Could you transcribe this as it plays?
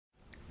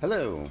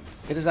Hello,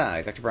 it is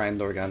I, Dr. Brian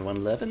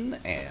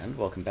Lorgon111, and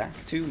welcome back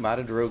to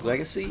Modded Rogue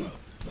Legacy.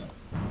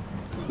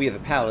 We have a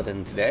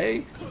paladin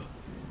today,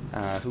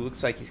 who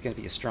looks like he's going to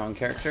be a strong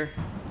character.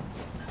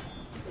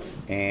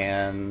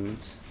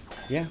 And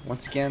yeah,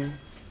 once again,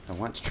 I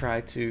want to try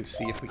to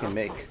see if we can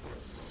make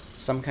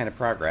some kind of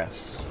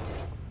progress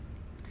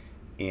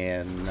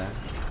in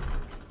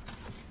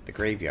the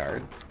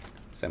graveyard.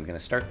 So I'm going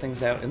to start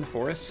things out in the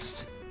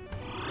forest,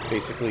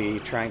 basically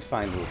trying to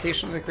find the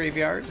location of the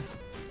graveyard.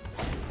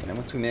 And then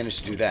once we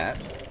manage to do that,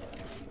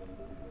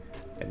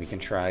 then we can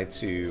try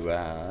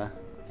to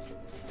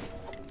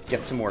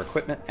get some more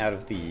equipment out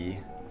of the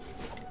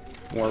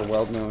more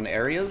well-known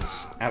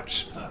areas.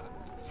 Ouch.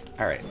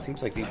 Alright, it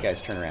seems like these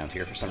guys turn around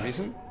here for some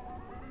reason.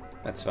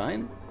 That's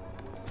fine.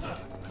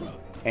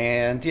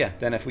 And yeah,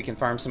 then if we can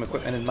farm some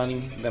equipment and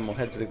money, then we'll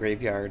head to the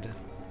graveyard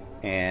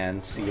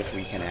and see if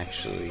we can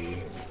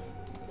actually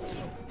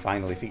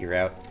finally figure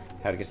out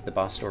how to get to the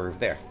boss door over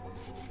there.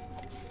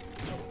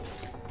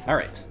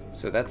 Alright,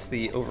 so that's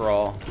the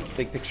overall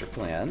big picture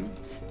plan.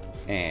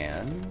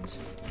 And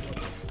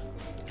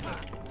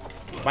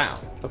wow,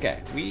 okay,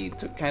 we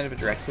took kind of a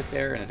direct hit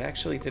there, and it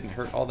actually didn't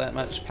hurt all that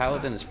much.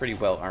 Paladin is pretty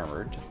well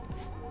armored,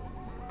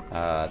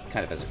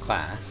 kind of as a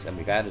class, and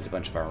we've added a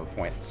bunch of armor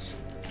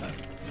points.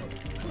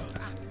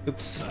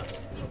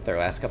 Oops, their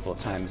last couple of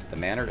times the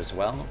manor as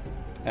well.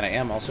 And I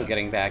am also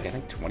getting back, I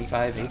think,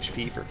 25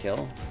 HP per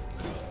kill.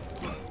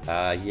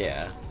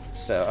 Yeah,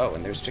 so, oh,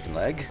 and there's chicken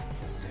leg.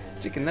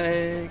 Chicken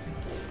leg!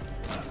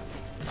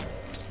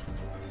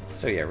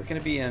 So yeah, we're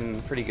gonna be in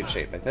pretty good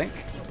shape, I think.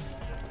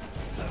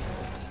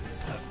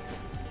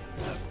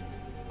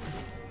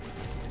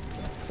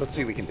 So let's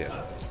see what we can do.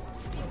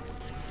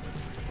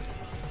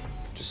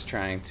 Just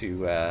trying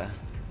to,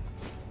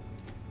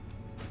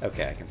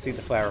 okay, I can see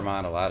the flower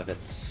mon, a lot of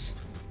its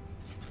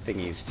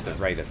thingies to the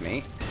right of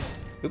me.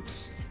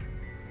 Oops.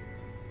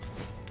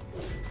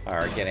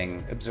 Are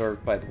getting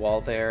absorbed by the wall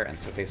there, and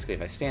so basically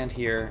if I stand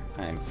here,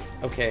 I'm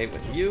okay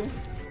with you.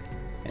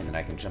 And then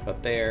I can jump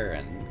up there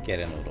and get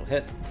in a little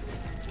hit.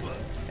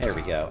 There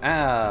we go.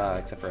 Ah,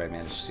 except for I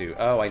managed to...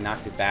 Oh, I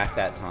knocked it back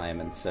that time,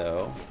 and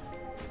so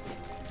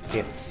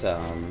it's, the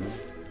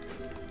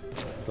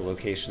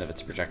location of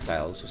its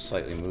projectiles was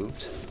slightly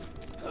moved.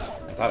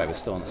 I thought I was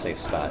still in the safe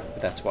spot,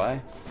 but that's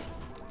why.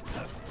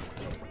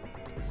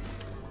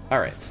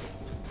 Alright.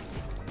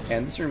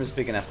 And this room is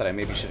big enough that I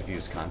maybe should have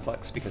used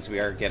Conflux, because we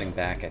are getting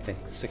back, I think,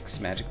 6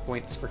 magic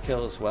points per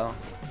kill as well.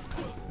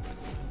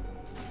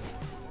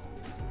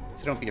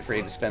 So don't be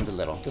afraid to spend a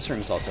little. This room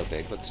is also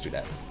big, let's do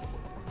that.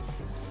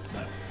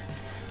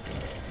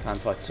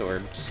 Conflux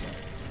orbs.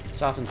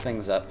 Soften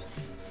things up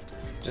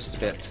just a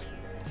bit.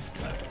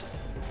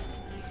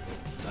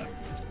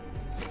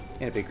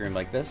 In a big room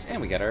like this,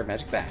 and we got our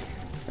magic back.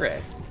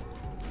 Hooray.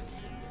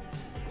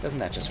 Doesn't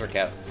that just work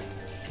out?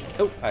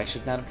 Oh, I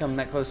should not have come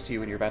that close to you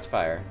when you're about to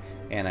fire.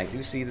 And I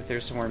do see that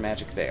there's some more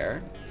magic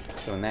there.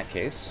 So in that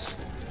case,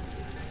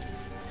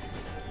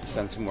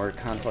 send some more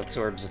Conflux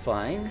orbs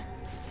flying.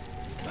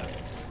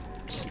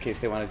 Just in case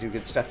they want to do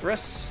good stuff for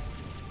us.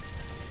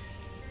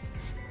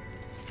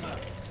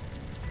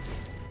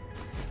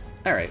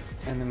 Alright,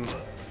 and then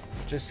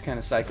just kind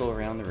of cycle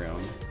around the room.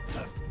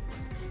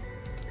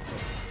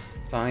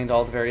 Find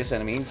all the various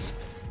enemies.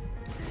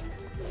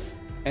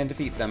 And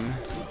defeat them.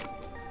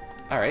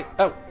 Alright.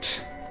 Oh!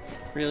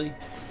 Really?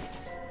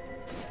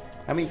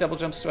 How many double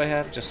jumps do I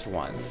have? Just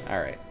one.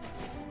 Alright.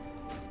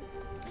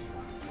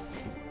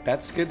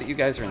 That's good that you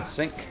guys are in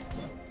sync.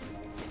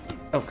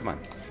 Oh, come on.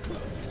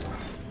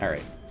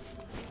 Alright.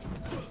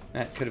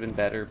 That could have been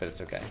better, but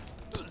it's okay.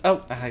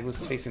 Oh, I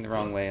was facing the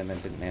wrong way and then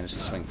didn't manage to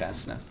swing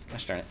fast enough.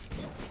 Gosh darn it.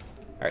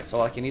 Alright, so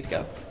like you need to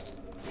go.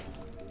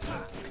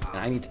 And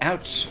I need to...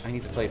 Ouch! I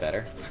need to play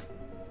better.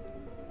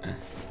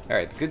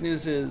 Alright, the good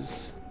news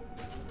is...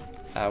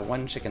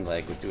 one chicken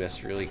leg would do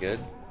us really good.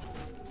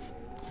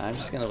 I'm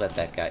just gonna let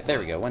that guy... There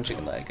we go, one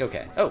chicken leg.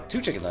 Okay. Oh,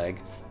 2 chicken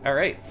leg.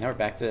 Alright, now we're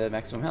back to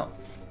maximum health.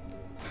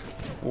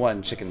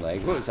 1 chicken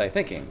leg. What was I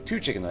thinking? 2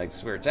 chicken legs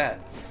is where it's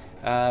at.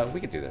 We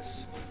could do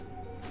this.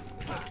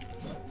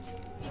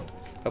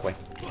 Oh boy.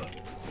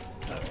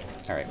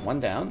 Alright, 1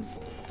 down.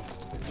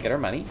 Let's get our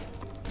money.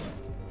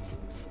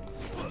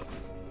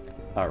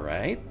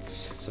 Alright,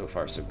 so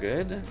far so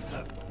good.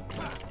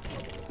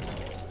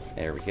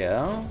 There we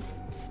go.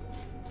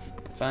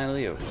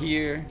 Finally over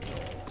here.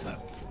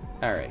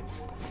 Alright.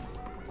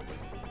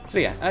 So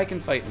yeah, I can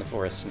fight in the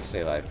forest and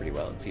stay alive pretty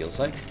well, it feels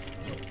like.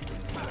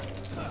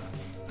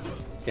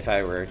 If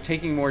I were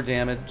taking more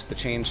damage, the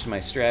change to my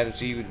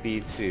strategy would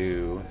be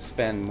to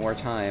spend more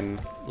time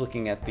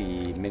looking at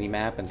the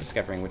mini-map and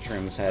discovering which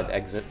rooms had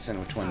exits and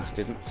which ones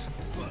didn't.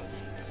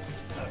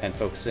 And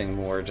focusing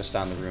more just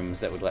on the rooms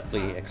that would let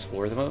me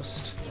explore the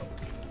most.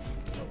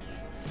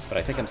 But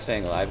I think I'm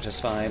staying alive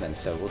just fine, and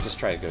so we'll just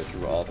try to go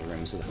through all the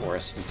rooms of the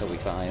forest until we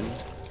find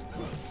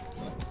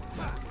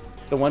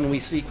the one we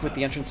seek with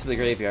the entrance to the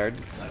graveyard.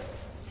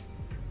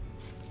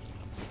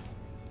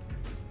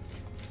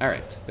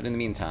 Alright, but in the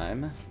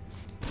meantime,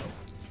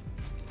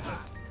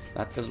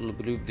 lots of little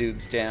blue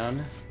dudes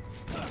down.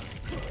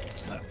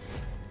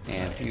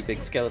 And a few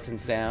big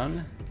skeletons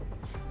down.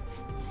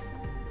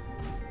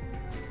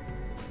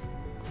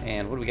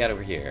 And what do we got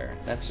over here?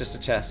 That's just a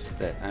chest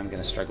that I'm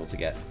gonna struggle to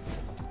get.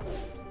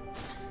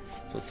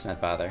 So let's not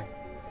bother.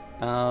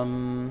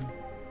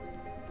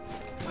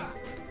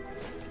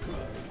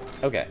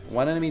 Okay,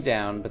 one enemy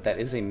down, but that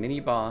is a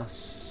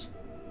mini-boss.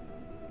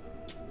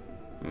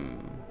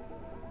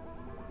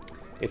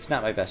 It's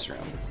not my best room.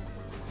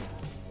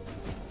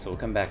 So we'll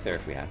come back there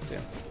if we have to.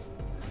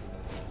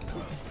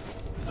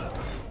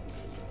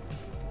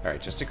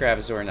 Alright, just a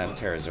Gravazor, not a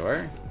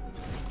Pterosaur.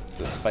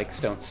 So the spikes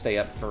don't stay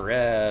up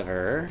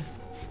forever.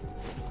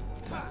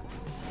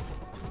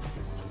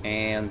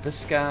 And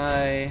this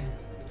guy,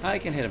 I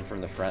can hit him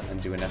from the front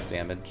and do enough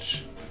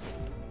damage.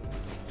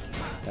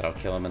 That'll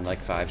kill him in like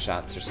 5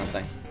 shots or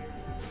something.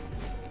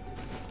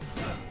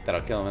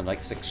 That'll kill him in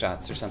like 6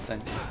 shots or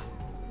something.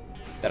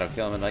 That'll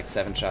kill him in like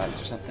 7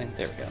 shots or something.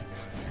 There we go.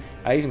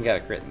 I even got a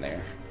crit in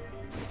there.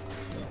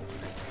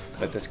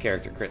 But this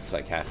character crits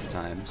like half the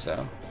time,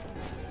 so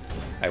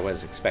I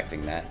was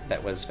expecting that.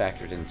 That was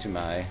factored into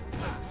my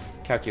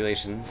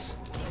calculations.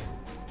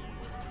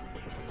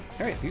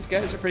 Alright, these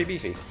guys are pretty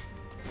beefy.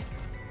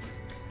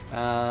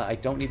 I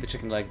don't need the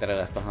chicken leg that I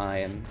left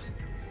behind.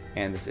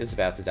 And this is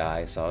about to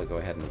die, so I'll go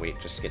ahead and wait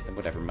just to get them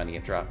whatever money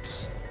it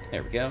drops.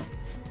 There we go.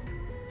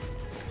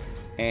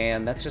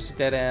 And that's just a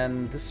dead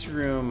end. This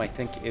room, I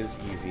think, is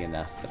easy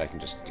enough that I can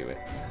just do it.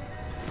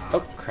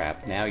 Oh,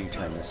 crap. Now you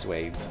turn this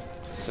way,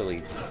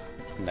 silly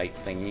knight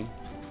thingy.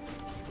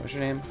 What's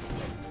your name?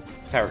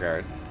 Tower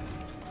Guard.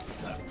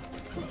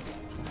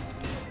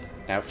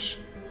 Ouch.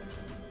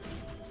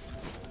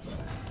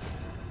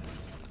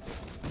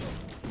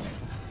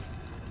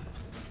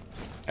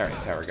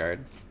 Alright, Tower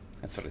Guard.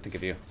 That's what I think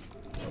of you.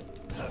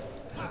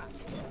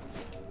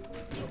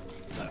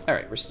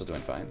 Alright, we're still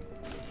doing fine.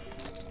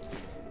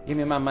 Give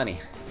me my money.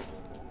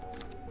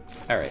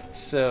 Alright,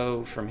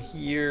 so from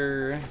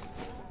here,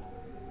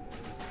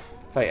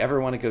 if I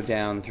ever want to go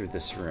down through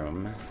this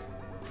room,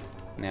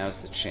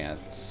 now's the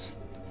chance.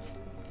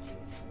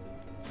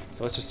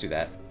 So let's just do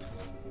that.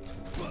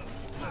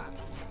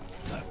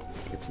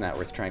 It's not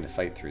worth trying to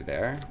fight through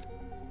there.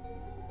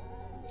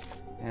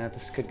 Yeah,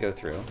 this could go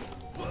through.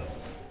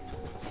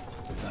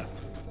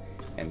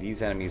 And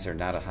these enemies are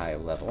not a high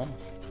level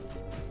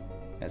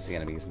as the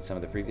enemies in some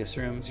of the previous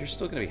rooms. You're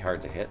still going to be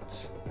hard to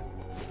hit.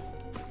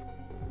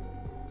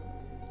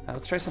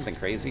 Let's try something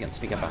crazy and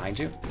sneak up behind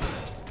you.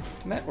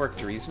 And that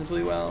worked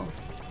reasonably well.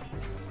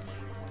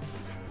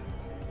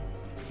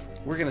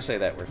 We're going to say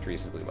that worked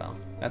reasonably well.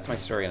 That's my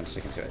story and I'm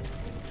sticking to it.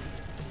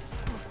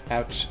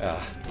 Ouch.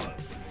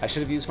 I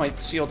should have used my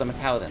shield. I'm a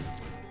paladin.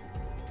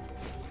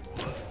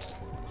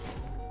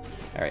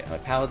 Alright, I'm a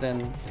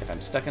paladin. If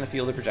I'm stuck in a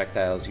field of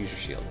projectiles, use your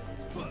shield.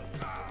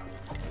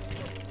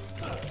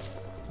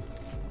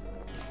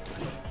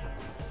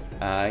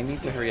 I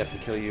need to hurry up and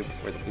kill you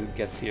before the bloob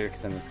gets here,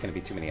 because then it's going to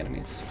be too many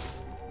enemies.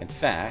 In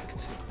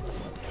fact,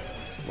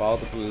 while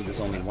the bloob is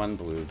only 1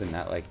 bloob and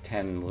not like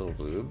 10 little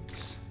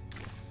bloobs.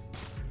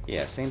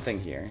 Yeah, same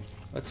thing here.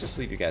 Let's just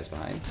leave you guys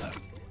behind.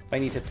 If I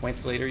need hit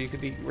points later, you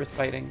could be worth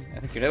fighting. I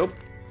think you're nope.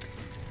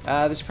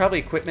 There's probably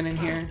equipment in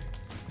here.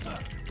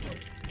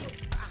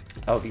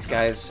 Oh, these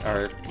guys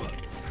are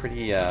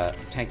pretty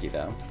tanky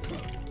though.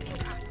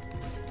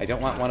 I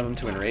don't want one of them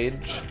to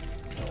enrage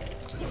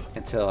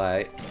until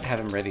I have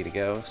him ready to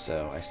go,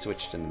 so I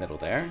switched in the middle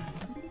there.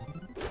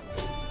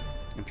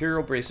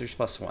 Imperial Bracers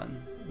 +1.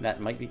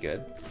 That might be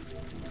good.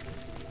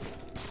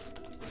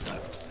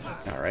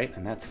 Alright,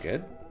 and that's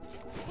good.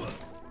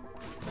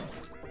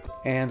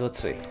 And let's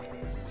see.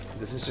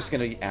 This is just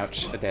going to be,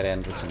 ouch, a dead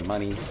end with some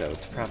money, so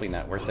it's probably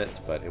not worth it,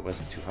 but it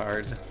wasn't too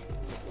hard.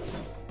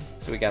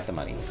 So we got the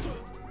money.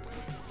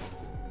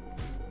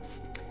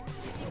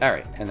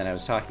 Alright, and then I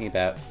was talking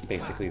about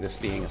basically this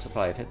being a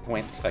supply of hit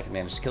points if I can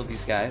manage to kill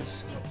these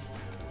guys.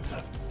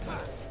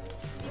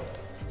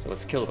 So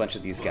let's kill a bunch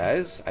of these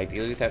guys,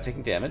 ideally without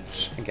taking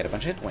damage, and get a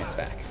bunch of hit points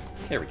back.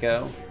 There we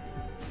go.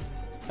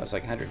 That was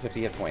like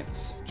 150 hit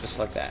points, just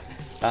like that.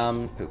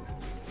 Poop.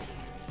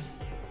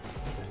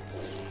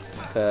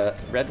 The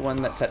red one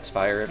that sets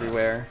fire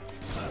everywhere,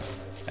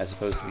 as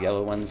opposed to the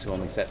yellow ones who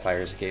only set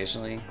fires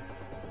occasionally.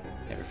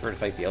 I prefer to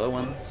fight the yellow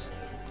ones.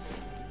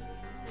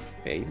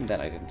 Yeah, even then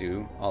I didn't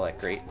do all that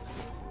great.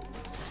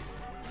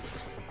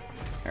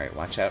 Alright,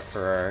 watch out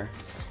for our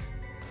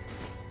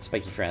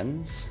spiky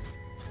friends,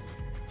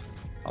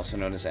 also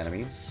known as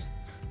enemies.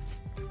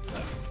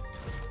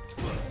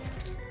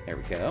 There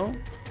we go.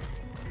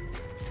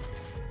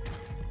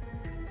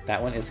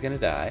 That one is gonna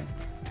die.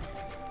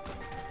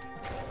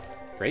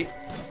 Great.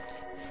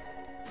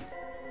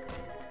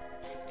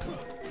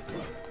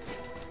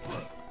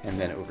 And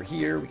then over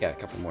here, we got a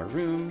couple more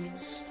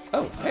rooms.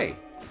 Oh, hey.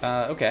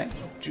 Okay.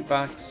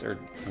 Jukebox, or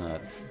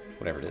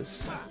whatever it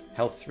is.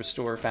 Health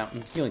restore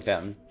fountain. Healing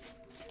fountain.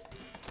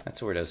 That's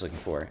the word I was looking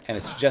for. And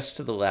it's just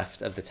to the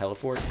left of the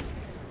teleport.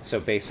 So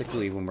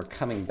basically, when we're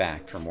coming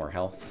back for more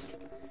health,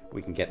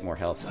 we can get more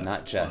health,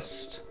 not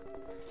just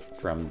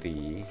from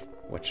the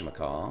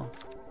whatchamacall,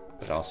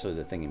 but also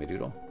the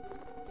thingy-madoodle.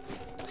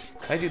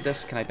 If I do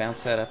this, can I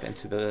bounce that up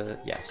into the...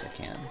 Yes, I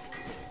can.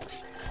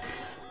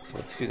 So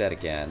let's do that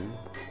again.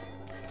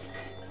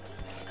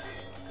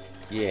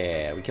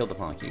 Yeah, we killed the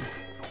Plonky.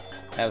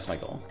 That was my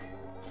goal.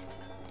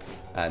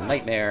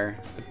 Nightmare.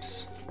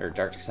 Oops. Or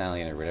Dark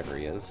Stallion, or whatever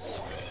he is.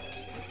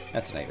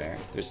 That's Nightmare.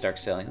 There's Dark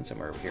Stallion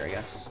somewhere over here, I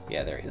guess.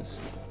 Yeah, there he is.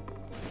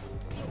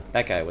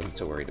 That guy I wasn't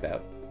so worried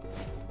about.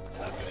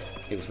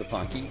 It was the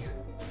Plonky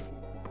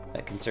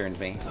that concerned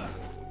me.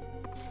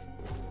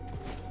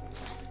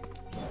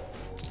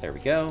 There we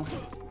go.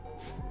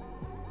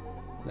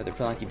 Another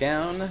Plonky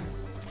down.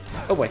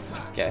 Oh boy.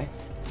 Okay.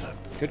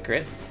 Good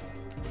crit.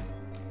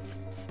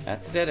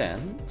 That's a dead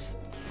end.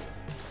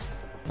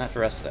 Not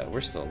for us though.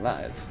 We're still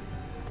alive.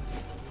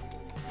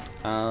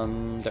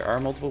 There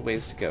are multiple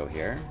ways to go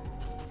here.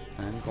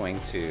 I'm going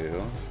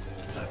to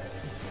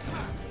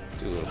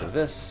do a little bit of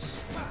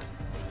this.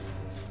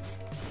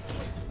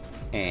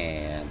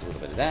 And a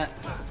little bit of that.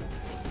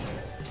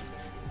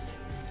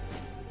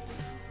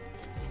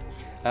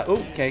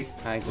 Okay,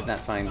 I did not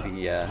find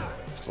the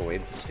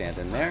void to stand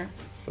in there,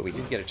 but we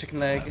did get a chicken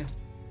leg,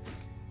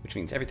 which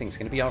means everything's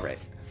going to be alright.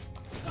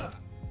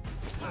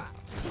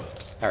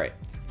 Alright.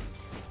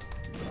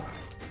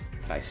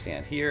 If I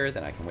stand here,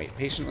 then I can wait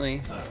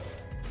patiently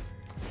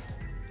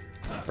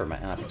for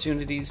my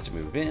opportunities to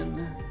move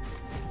in.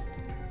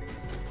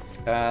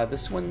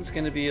 This one's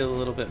going to be a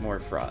little bit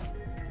more fraught.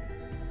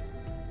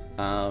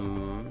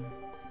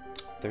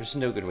 There's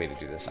no good way to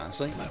do this,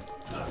 honestly.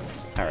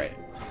 Alright.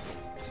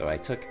 So I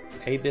took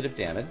a bit of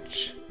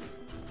damage.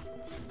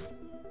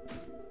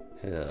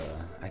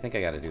 I think I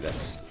gotta do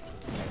this.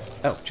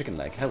 Oh, chicken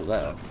leg.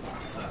 Hello.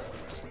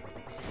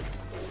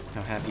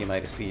 How happy am I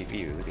to see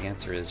you? The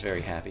answer is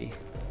very happy.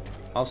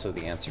 Also,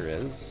 the answer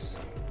is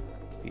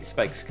these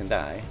spikes can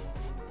die.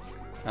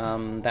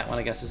 That one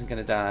I guess isn't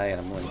gonna die, and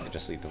I'm willing to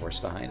just leave the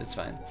horse behind. It's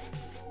fine.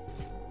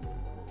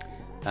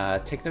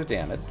 Take no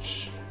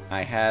damage.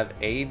 I have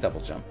a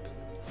double jump.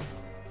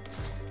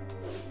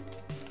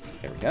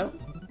 There we go.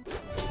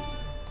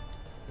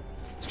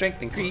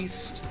 Strength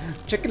increased.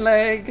 Chicken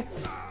leg!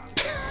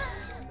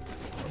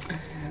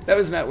 That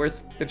was not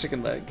worth the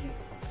chicken leg.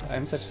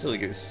 I'm such a silly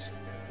goose.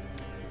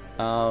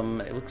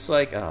 It looks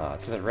like,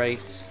 to the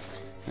right.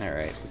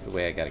 Alright, this is the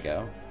way I gotta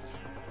go.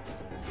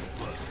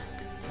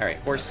 Alright,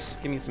 horse,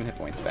 give me some hit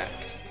points back.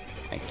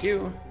 Thank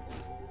you.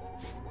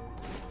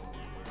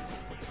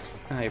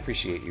 I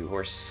appreciate you,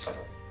 horse.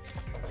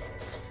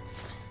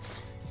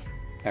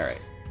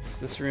 Alright, so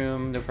this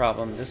room, no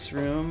problem. This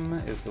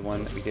room is the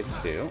one that we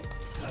didn't do.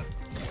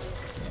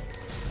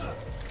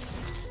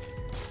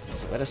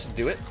 So let us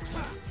do it.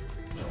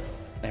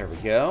 There we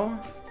go.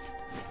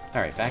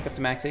 Alright, back up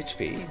to max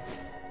HP.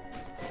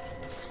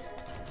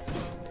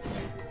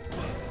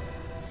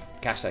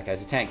 Gosh, that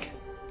guy's a tank.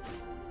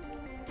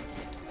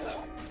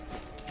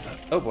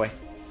 Oh boy.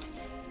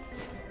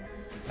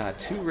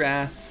 2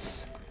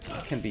 Wraths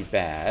can be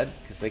bad,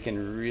 because they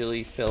can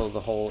really fill the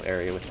whole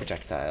area with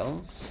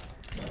projectiles.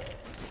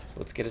 So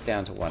let's get it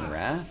down to 1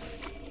 Wrath.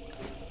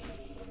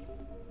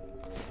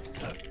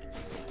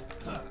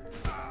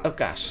 Oh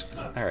gosh.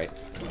 Alright.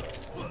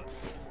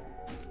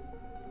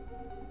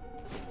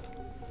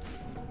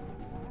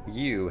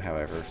 You,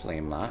 however,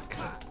 Flame Lock,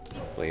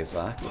 Blaze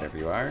Lock, whatever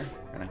you are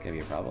not going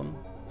to be a problem.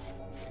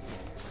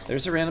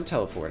 There's a random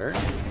teleporter.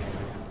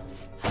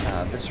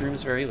 This room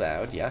is very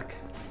loud. Yuck.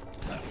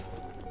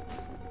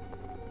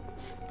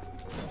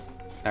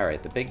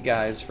 Alright, the big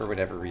guys, for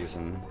whatever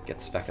reason,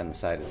 get stuck on the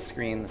side of the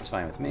screen. That's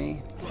fine with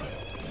me.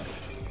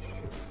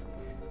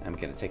 I'm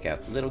going to take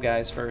out the little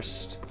guys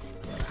first.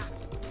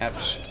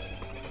 Ouch.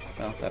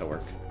 Well, that'll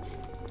work.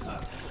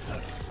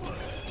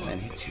 And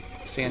hit you,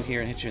 stand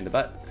here and hit you in the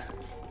butt.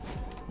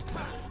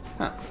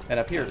 Huh. And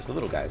up here is the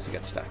little guys who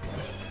get stuck.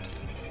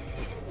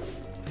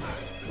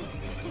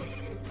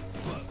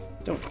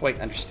 Don't quite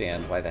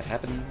understand why that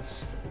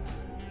happens,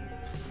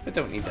 but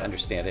don't need to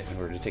understand it in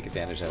order to take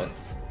advantage of it.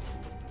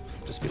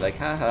 Just be like,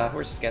 haha,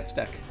 horses get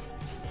stuck.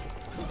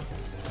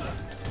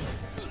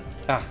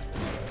 Ah.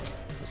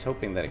 I was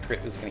hoping that a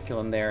crit was going to kill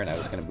him there, and I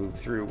was going to move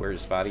through where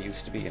his body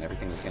used to be, and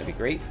everything was going to be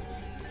great.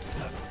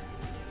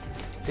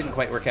 Didn't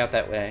quite work out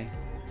that way.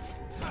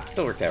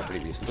 Still worked out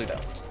pretty reasonably,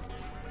 though.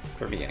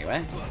 For me,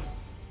 anyway.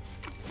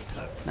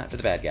 Not for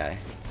the bad guy.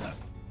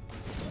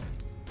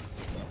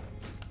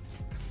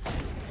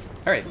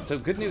 Alright, so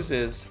good news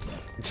is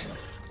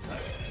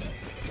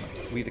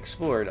we've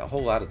explored a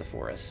whole lot of the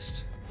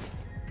forest.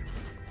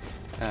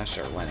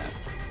 Sure, why not?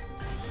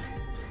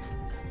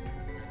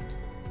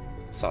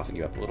 Soften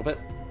you up a little bit,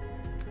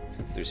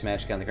 since there's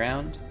magic on the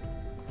ground.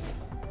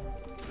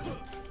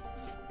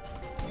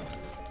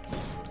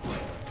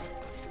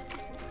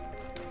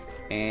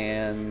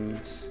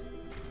 And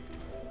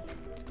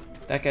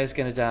that guy's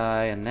gonna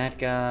die, and that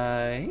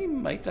guy, he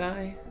might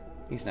die.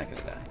 He's not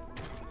gonna die.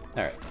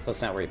 Alright, so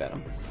let's not worry about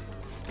him.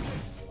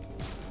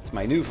 It's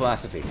my new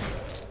philosophy.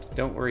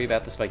 Don't worry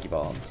about the spiky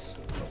balls.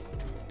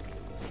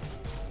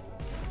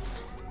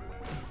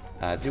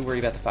 Do worry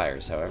about the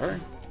fires, however.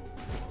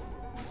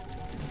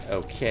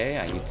 Okay,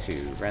 I need to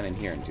run in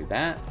here and do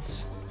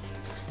that.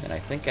 then I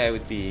think I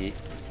would be...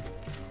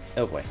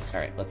 Oh boy.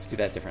 Alright, let's do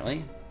that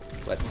differently.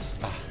 Let's...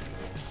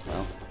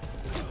 well...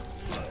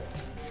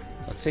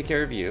 Let's take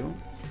care of you.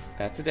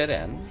 That's a dead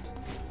end.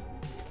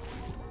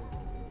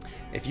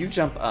 If you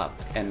jump up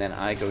and then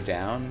I go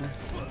down,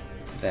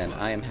 then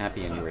I am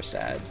happy and you are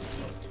sad.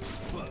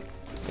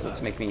 So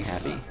let's make me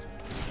happy.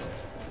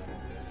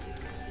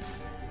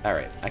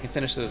 Alright, I can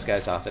finish those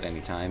guys off at any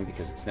time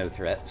because it's no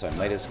threat, so I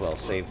might as well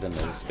save them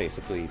as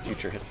basically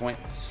future hit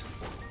points.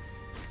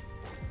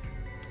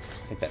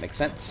 I think that makes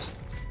sense.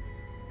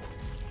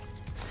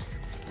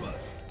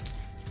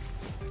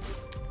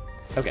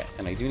 Okay,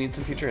 and I do need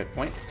some future hit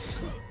points.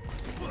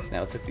 So now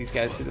let's hit these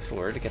guys through the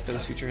floor to get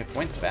those future hit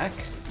points back.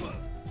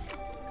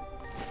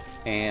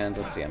 And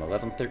let's see, I'm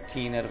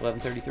 1113 out of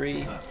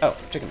 1133. Oh,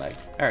 chicken leg.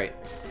 Alright.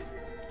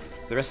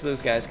 So the rest of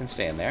those guys can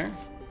stay in there.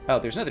 Oh,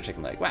 there's another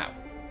chicken leg. Wow.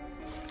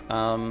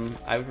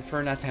 I would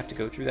prefer not to have to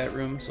go through that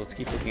room, so let's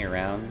keep looking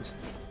around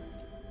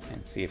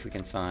and see if we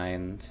can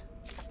find...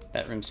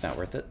 That room's not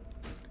worth it.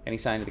 Any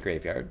sign of the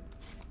graveyard?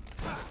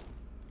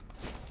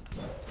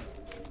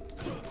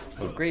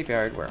 Oh,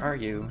 graveyard, where are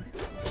you?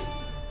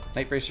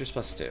 Night Bracers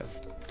 +2.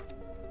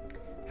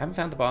 Haven't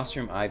found the boss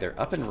room either.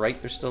 Up and right,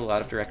 there's still a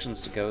lot of directions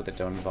to go that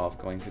don't involve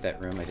going through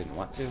that room. I didn't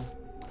want to.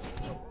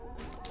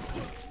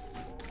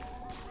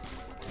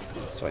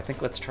 So I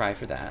think let's try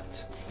for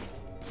that.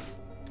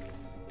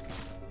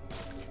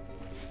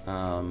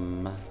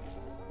 And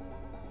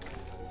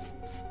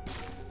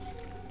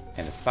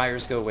if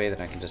fires go away,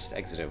 then I can just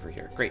exit over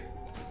here. Great.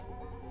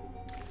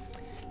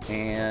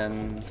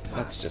 And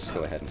let's just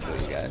go ahead and kill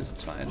you guys.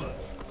 It's fine.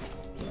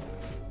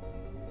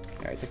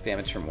 Alright, took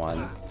damage from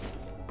one.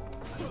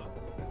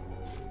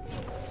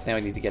 So now I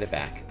need to get it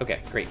back.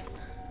 Okay, great.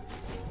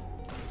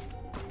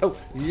 Oh,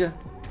 yeah.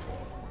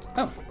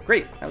 Oh,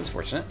 great. That was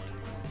fortunate.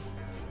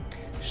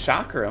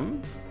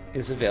 Chakram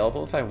is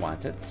available if I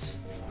want it.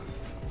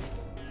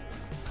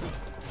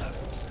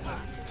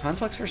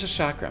 Conflux versus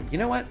Chakram. You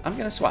know what? I'm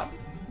gonna swap.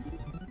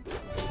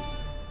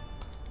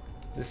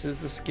 This is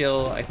the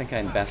skill I think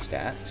I'm best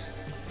at.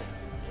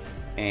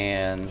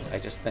 And I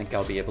just think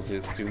I'll be able to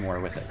do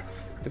more with it.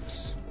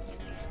 Oops.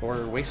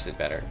 Or waste it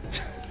better.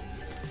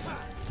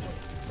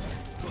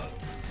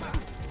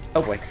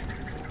 Oh boy.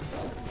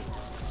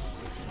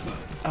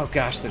 Oh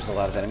gosh, there's a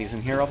lot of enemies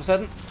in here all of a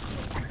sudden.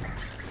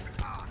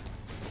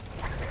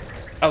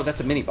 Oh,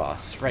 that's a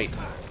mini-boss. Right.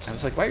 I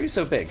was like, why are you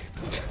so big?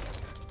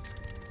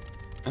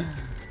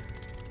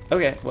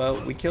 Okay, well,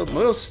 we killed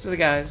most of the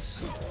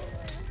guys.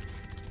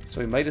 So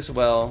we might as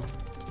well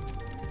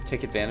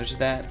take advantage of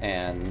that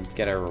and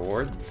get our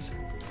rewards.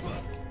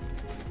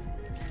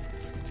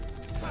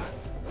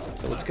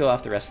 So let's kill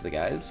off the rest of the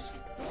guys.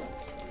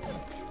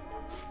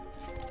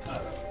 I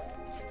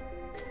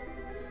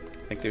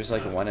think there's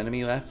like one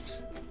enemy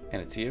left,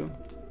 and it's you.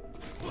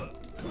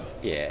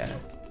 Yeah.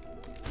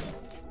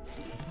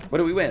 What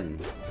do we win?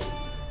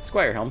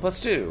 Squire Helm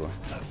 +2.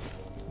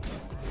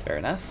 Fair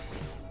enough.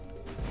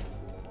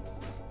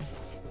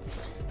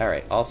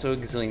 Alright, also a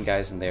gazillion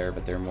guys in there,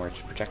 but they're more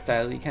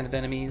projectile-y kind of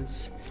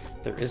enemies.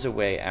 There is a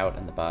way out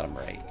in the bottom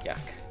right. Yuck.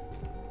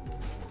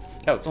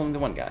 Oh, it's only the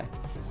one guy.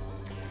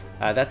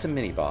 That's a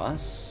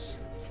mini-boss.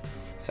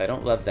 So I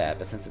don't love that,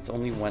 but since it's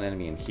only one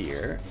enemy in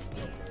here,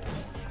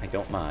 I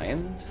don't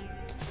mind.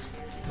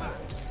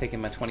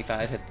 Taking my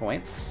 25 hit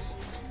points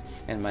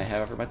and my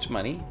however much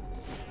money.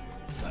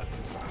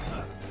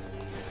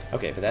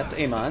 Okay, but that's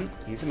Amon.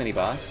 He's a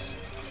mini-boss.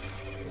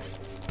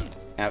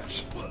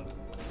 Ouch.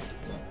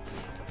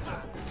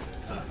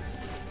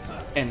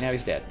 And now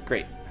he's dead.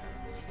 Great.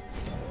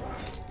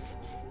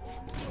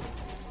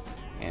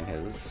 And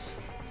his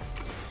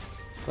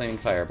flaming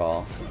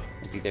fireball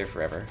will be there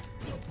forever.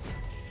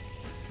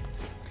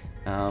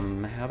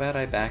 How about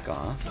I back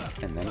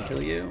off and then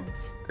kill you?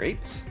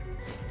 Great.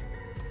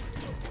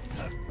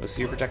 Most of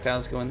your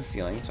projectiles go in the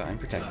ceiling, so I'm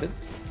protected.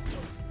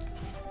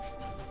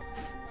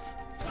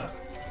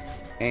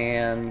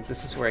 And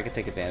this is where I could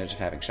take advantage of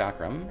having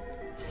Chakram.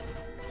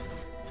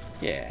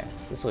 Yeah,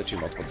 this will hit you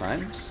multiple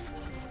times.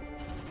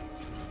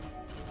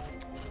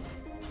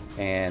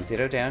 And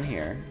ditto down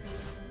here.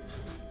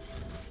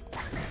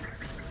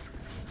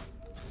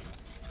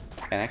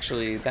 And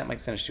actually, that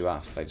might finish you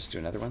off if I just do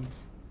another one.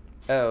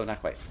 Oh, not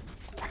quite.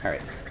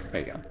 Alright,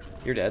 there you go.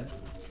 You're dead.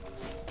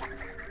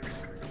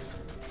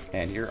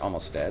 And you're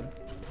almost dead.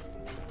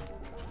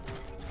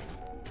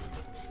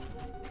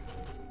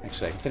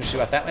 Actually, I can finish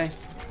you out that way.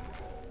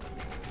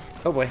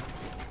 Oh boy.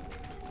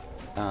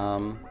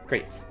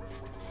 Great.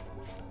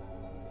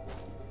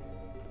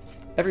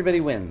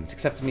 Everybody wins,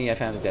 except me. I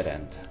found a dead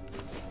end.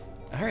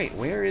 Alright,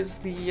 where is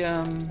the,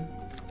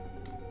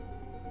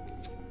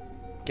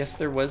 Guess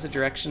there was a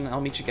direction.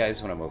 I'll meet you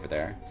guys when I'm over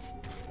there.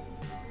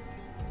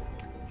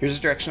 Here's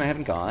a direction I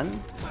haven't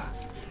gone.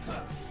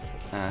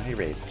 Hey,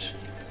 Rage.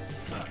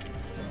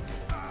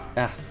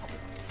 Ah.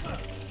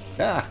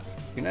 Ah!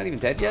 You're not even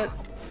dead yet?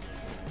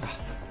 Ah.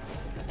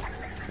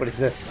 What is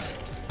this?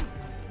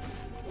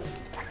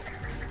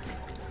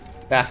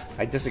 Ah,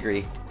 I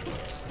disagree.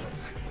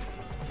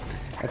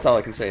 That's all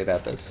I can say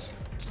about this.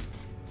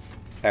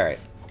 Alright.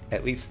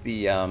 At least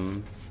the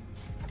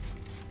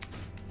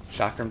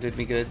chakram did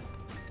me good.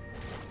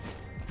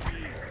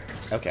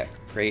 Okay,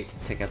 great.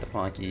 Take out the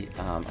Plonky.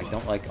 I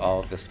don't like all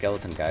of the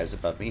skeleton guys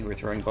above me who are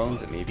throwing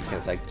bones at me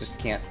because I just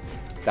can't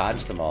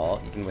dodge them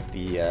all, even with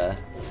the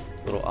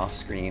little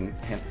off-screen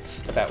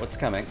hints about what's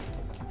coming.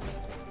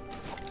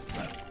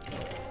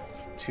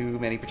 Too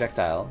many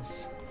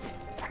projectiles.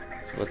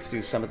 So let's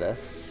do some of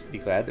this. Be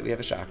glad that we have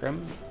a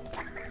chakram.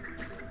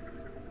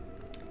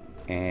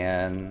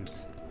 And...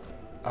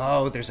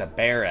 oh, there's a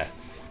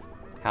Bareth.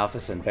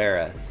 Halphus and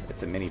Bareth.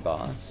 It's a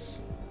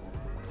mini-boss.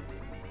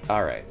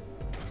 Alright.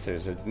 So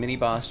there's a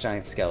mini-boss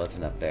giant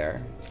skeleton up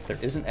there. There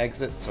is an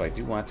exit, so I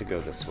do want to go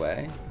this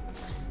way.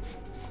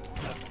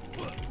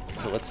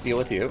 So let's deal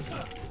with you.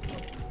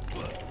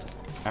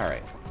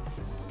 Alright.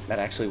 That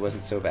actually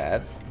wasn't so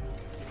bad.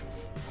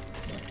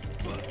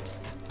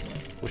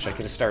 Wish I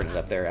could have started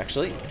up there,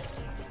 actually.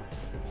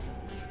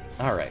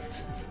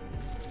 Alright.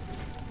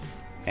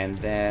 And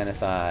then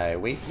if I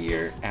wait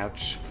here...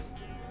 ouch.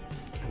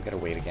 I'm gonna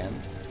wait again.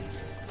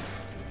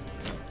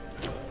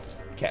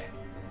 Okay.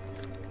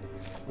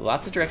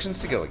 Lots of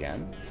directions to go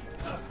again.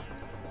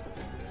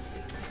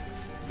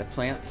 The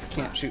plants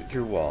can't shoot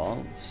through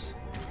walls.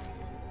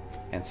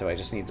 And so I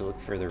just need to look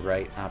for the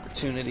right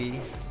opportunity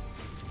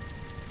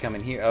to come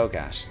in here. Oh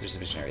gosh, there's a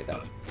visionary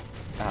though.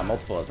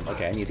 Multiple of them.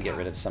 Okay, I need to get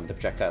rid of some of the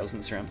projectiles in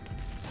this room.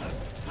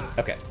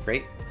 Okay,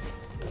 great.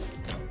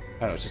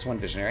 Oh no, it's just one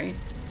visionary.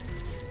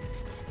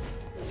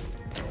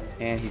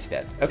 And he's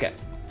dead. Okay.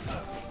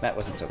 That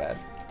wasn't so bad.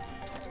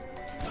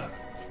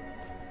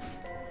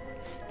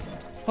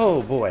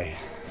 Oh boy.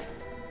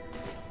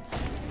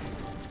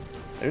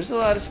 There's a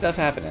lot of stuff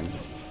happening.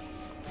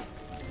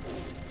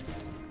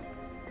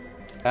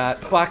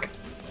 Clock.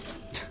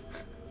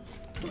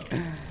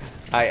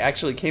 I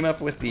actually came up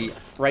with the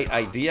right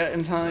idea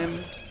in time,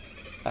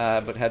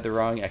 but had the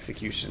wrong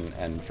execution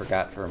and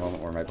forgot for a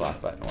moment where my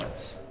block button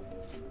was.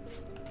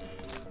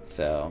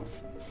 So,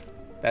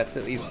 that's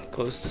at least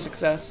close to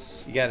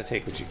success. You gotta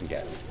take what you can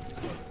get.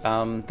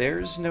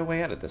 There's no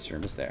way out of this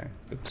room, is there?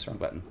 Oops, wrong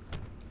button.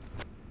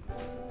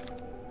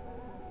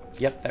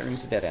 Yep, that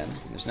room's a dead end.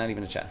 There's not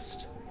even a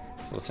chest.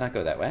 So let's not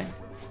go that way.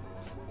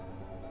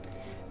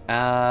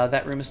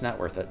 That room is not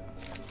worth it.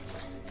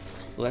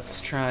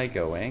 Let's try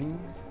going...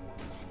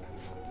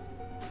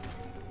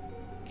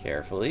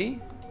 carefully.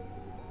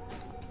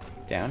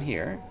 Down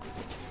here.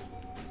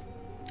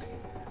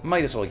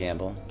 Might as well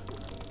gamble.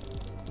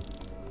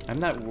 I'm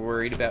not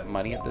worried about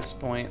money at this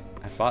point.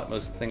 I bought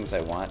most of the things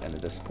I want, and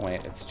at this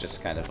point, it's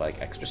just kind of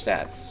like extra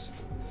stats.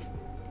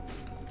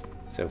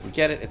 So if we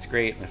get it, it's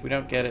great, and if we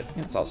don't get it,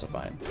 it's also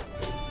fine.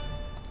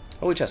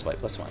 Holy chestplate,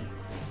 +1.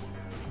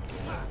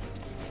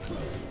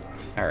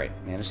 Alright,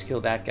 managed to kill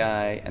that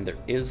guy, and there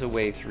is a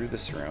way through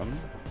this room.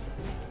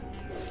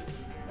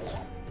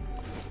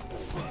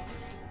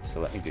 So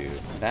let me do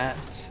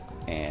that,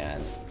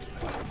 and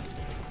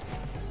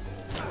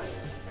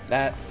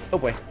that. Oh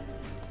boy.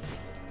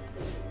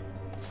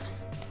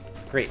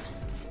 Great.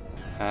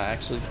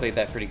 Actually played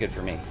that pretty good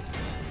for me.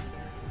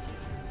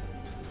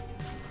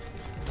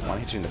 Want to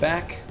hit you in the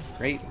back.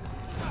 Great.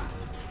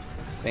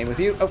 Same with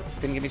you. Oh,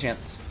 didn't give me a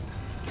chance.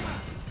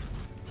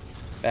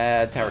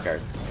 Bad tower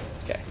guard.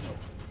 Okay.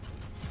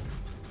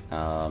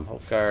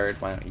 Hold guard,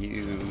 why don't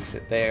you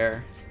sit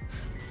there?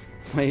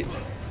 Wait,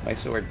 my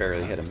sword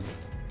barely hit him.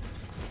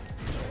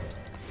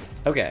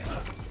 Okay.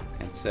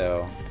 And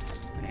so,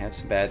 I have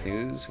some bad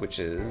news, which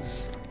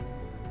is...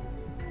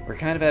 we're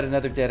kind of at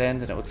another dead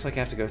end, and it looks like I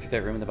have to go through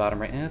that room in the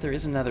bottom right now. There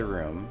is another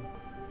room.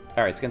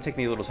 Alright, it's going to take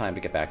me a little time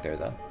to get back there,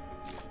 though.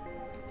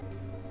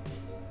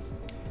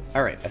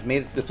 Alright, I've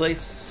made it to the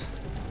place.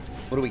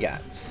 What do we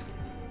got?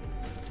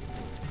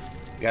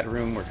 We got a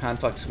room where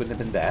Conflux wouldn't have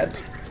been bad.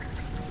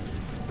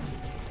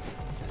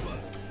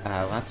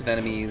 Lots of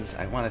enemies.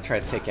 I want to try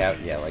to take out,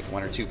 yeah, like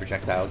 1 or 2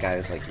 projectile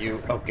guys like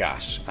you. Oh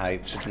gosh, I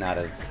should not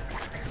have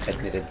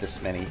admitted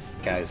this many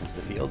guys into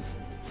the field.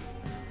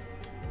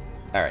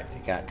 Alright, we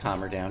got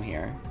Calmer down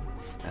here.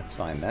 That's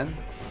fine then.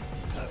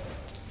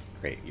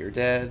 Great, you're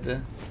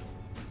dead.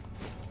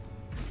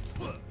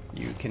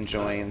 You can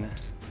join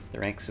the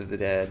ranks of the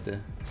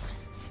dead.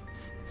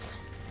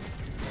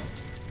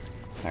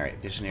 Alright,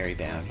 Visionary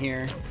down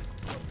here.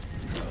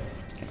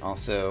 Can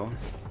also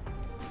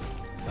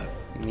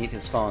meet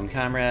his fallen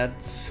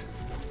comrades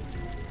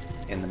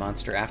in the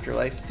monster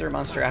afterlife. Is there a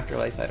monster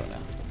afterlife? I don't know.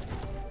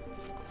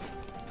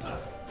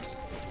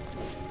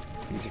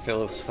 These are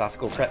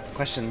philosophical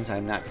questions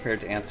I'm not prepared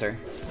to answer.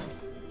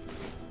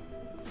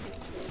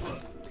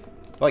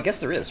 Well, I guess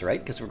there is, right?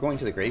 Because we're going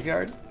to the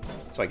graveyard.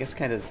 So I guess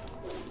kind of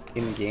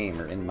in-game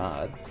or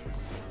in-mod.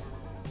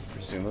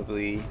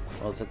 Presumably...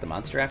 well, is it the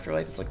monster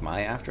afterlife? It's like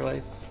my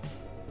afterlife?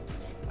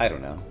 I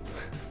don't know.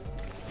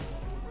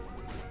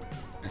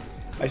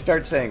 I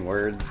start saying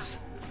words,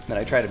 then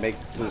I try to make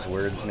those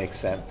words make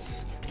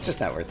sense. It's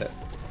just not worth it.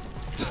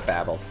 Just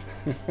babble.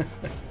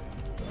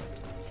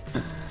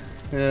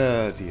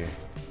 Oh dear.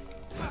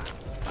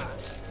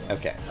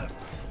 Okay.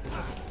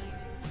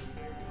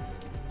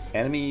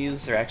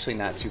 Enemies are actually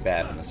not too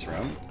bad in this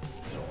room.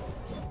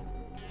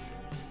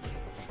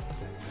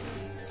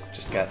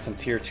 Just got some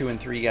tier 2 and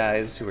 3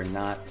 guys who are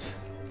not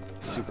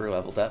super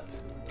leveled up.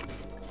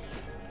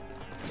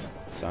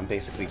 So I'm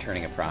basically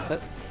turning a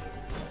profit.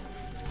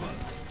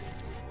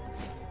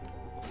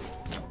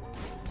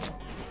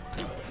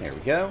 There we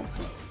go.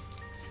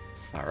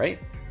 Alright.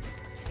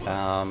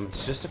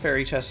 It's just a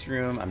fairy chest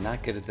room. I'm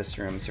not good at this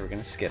room, so we're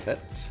going to skip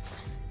it.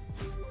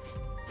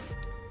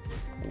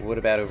 What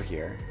about over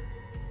here?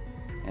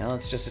 Well,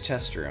 it's just a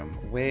chest room.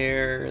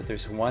 Where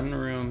there's one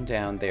room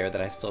down there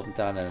that I still haven't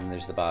done, and then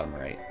there's the bottom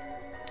right.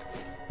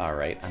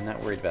 Alright, I'm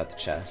not worried about the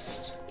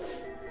chest.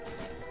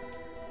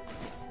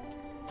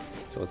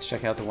 So let's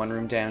check out the one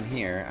room down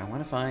here. I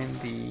want to find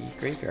the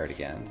graveyard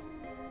again.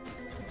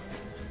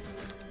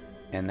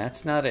 And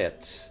that's not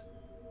it.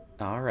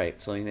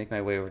 Alright, so let me make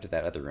my way over to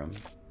that other room.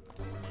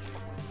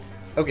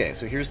 Okay,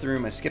 so here's the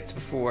room I skipped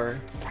before.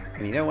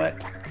 And you know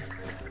what?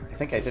 I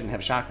think I didn't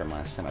have Chakram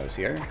last time I was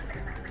here.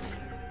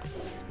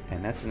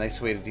 And that's a nice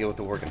way to deal with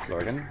the Worgen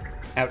Florgan.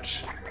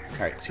 Ouch.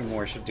 Alright, 2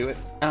 more should do it.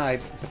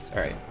 Alright.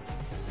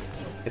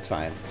 It's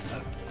fine.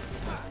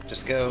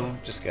 Just go,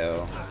 just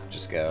go,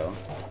 just go.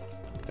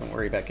 Don't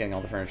worry about getting all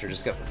the furniture,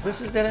 just go.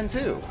 This is dead end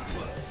too!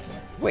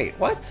 Wait,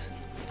 what?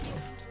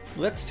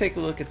 Let's take a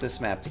look at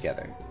this map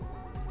together.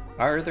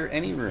 Are there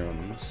any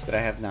rooms that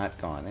I have not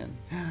gone in?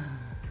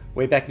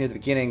 Way back near the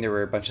beginning, there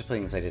were a bunch of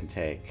things I didn't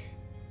take.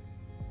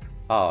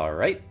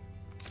 Alright.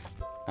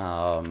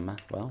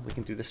 Well, we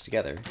can do this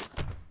together.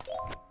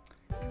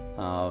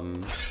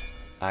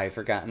 I've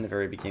forgotten the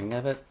very beginning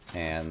of it,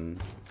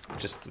 and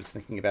just was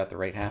thinking about the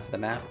right half of the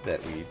map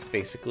that we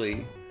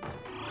basically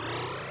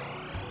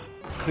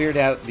cleared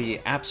out the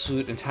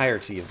absolute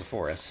entirety of the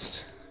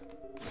forest.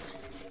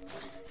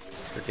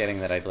 Forgetting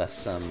that I'd left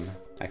some,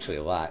 actually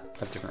a lot,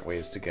 of different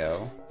ways to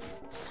go.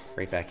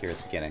 Right back here at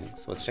the beginning.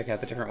 So let's check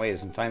out the different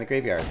ways and find the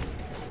graveyard.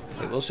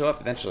 It will show up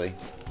eventually.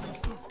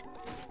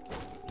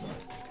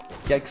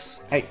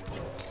 Yikes. Hey!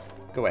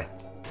 Go away.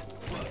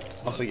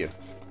 Also you.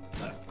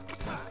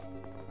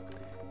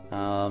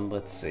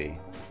 Let's see.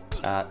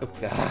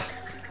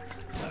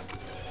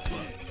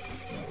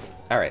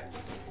 Alright.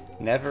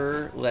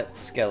 Never let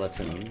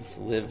skeletons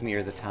live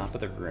near the top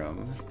of the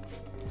room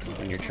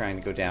when you're trying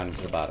to go down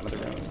into the bottom of the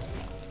room.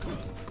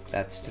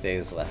 That's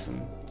today's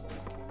lesson.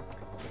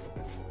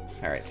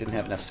 Alright, didn't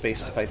have enough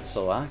space to fight the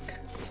Solak,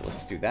 so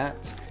let's do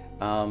that.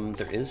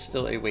 There is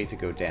still a way to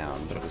go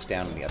down, but it was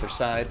down on the other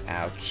side.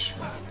 Ouch.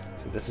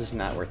 So this is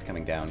not worth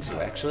coming down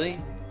to, actually.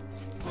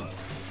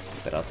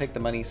 But I'll take the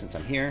money since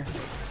I'm here.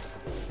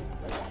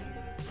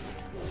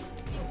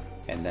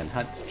 And then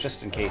hunt,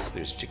 just in case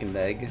there's chicken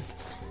leg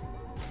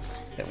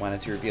that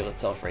wanted to reveal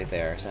itself right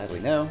there. Sadly,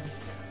 no.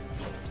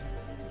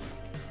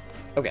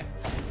 Okay.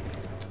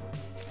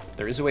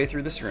 There is a way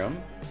through this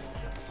room,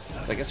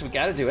 so I guess we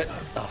gotta do it.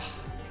 Ugh.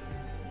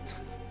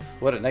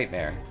 What a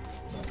nightmare.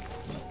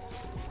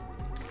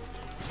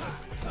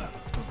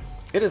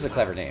 It is a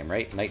clever name,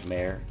 right?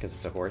 Nightmare, because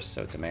it's a horse,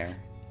 so it's a mare.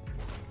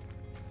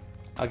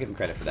 I'll give him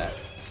credit for that.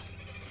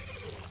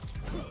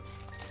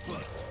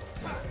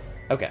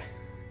 Okay.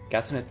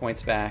 Got some hit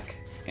points back,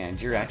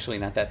 and you're actually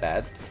not that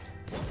bad.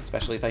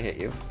 Especially if I hit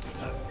you.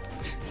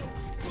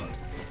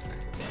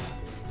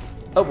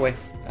 Oh boy.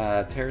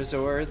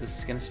 Pterosaur, this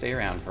is gonna stay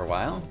around for a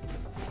while.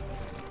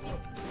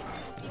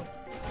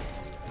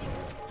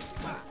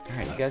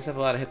 Alright, you guys have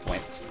a lot of hit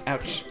points.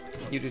 Ouch.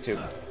 You do too.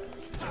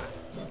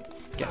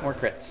 Get more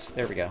crits.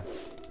 There we go.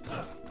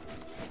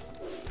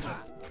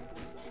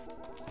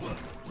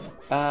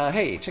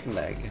 Hey, chicken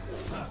leg.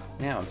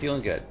 Now I'm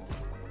feeling good.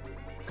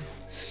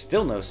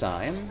 Still no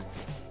sign.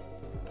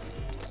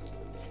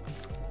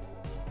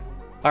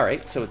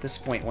 Alright, so at this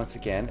point, once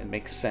again, it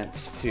makes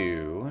sense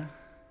to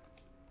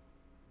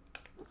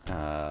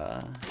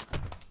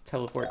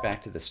teleport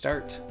back to the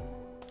start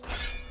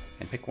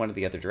and pick one of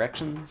the other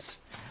directions.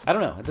 I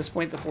don't know, at this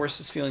point the forest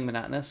is feeling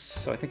monotonous,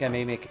 so I think I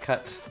may make a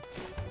cut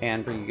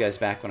and bring you guys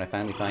back when I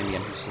finally find the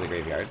entrance to the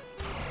graveyard.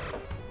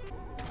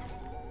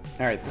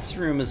 Alright, this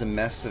room is a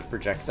mess of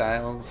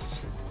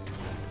projectiles,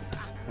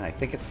 and I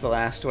think it's the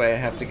last way I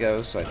have to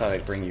go, so I thought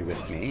I'd bring you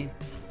with me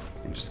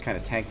and just kind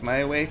of tank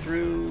my way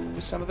through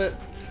some of it.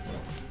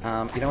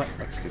 You know what?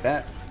 Let's do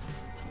that.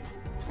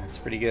 That's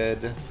pretty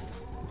good.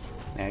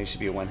 Now you should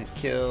be a one-hit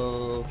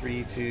kill.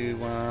 3, 2,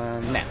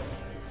 1, now.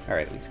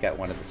 Alright, at least got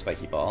one of the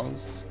spiky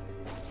balls.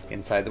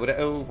 Inside the widow.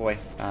 Oh boy.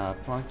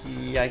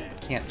 Plonky, I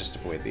can't just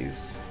avoid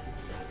these.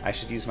 I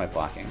should use my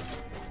blocking.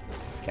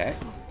 Okay.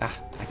 Ah,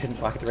 I didn't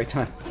block at the right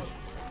time.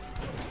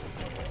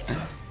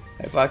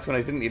 I blocked when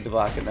I didn't need to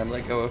block and then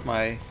let go of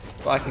my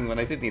blocking when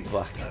I did need to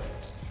block.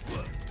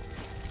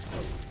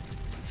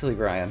 Silly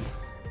Brian.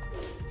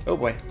 Oh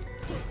boy.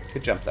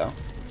 Good jump though.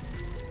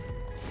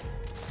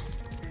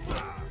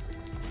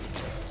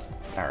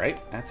 Alright,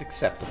 that's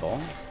acceptable.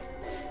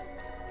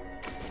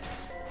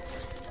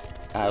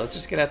 Let's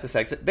just get out this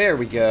exit. There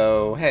we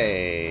go.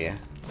 Hey.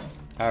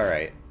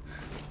 Alright.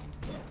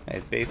 I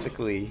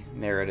basically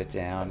narrowed it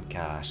down.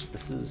 Gosh,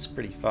 this is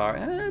pretty far.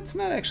 It's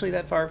not actually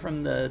that far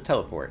from the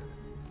teleport.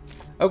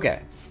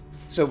 Okay.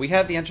 So we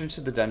have the entrance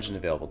to the dungeon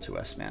available to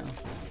us now.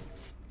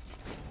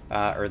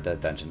 Or the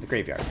dungeon, the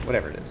graveyard,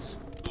 whatever it is.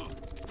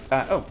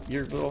 Oh,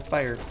 your little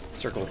fire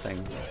circle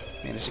thing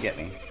managed to get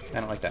me. I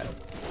don't like that.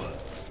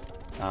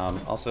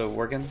 Also,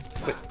 Worgen,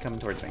 quit coming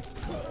towards me.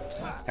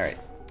 Alright.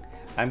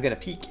 I'm going to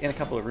peek in a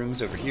couple of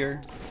rooms over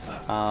here.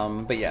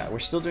 But yeah, we're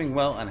still doing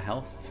well on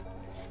health.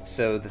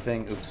 So the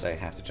thing... Oops, I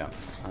have to jump.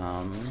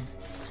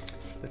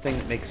 The thing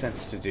that makes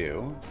sense to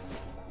do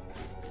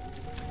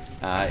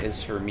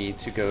is for me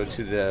to go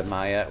to the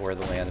Maya or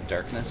the Land of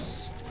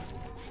Darkness.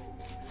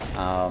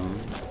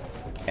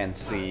 And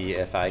see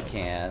if I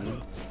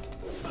can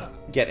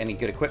get any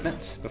good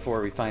equipment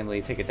before we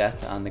finally take a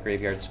death on the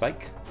Graveyard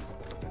Spike.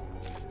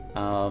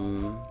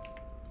 And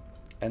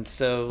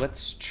so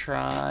let's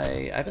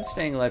try... I've been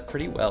staying alive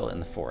pretty well in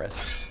the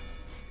forest.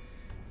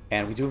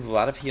 And we do have a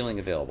lot of healing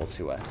available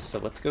to us. So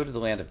let's go to the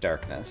Land of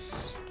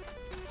Darkness.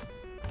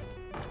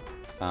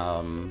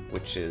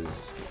 Which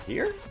is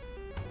here?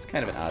 It's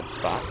kind of an odd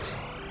spot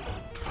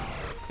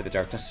for the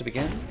darkness to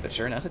begin, but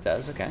sure enough it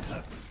does, okay.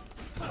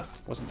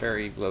 Wasn't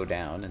very low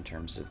down in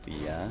terms of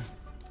the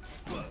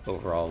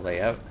overall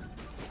layout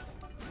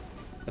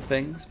of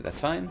things, but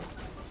that's fine.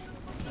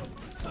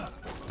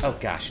 Oh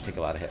gosh, you take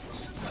a lot of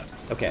hits.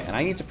 Okay, and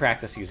I need to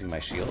practice using my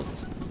shield.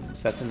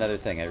 So that's another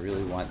thing I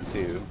really want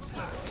to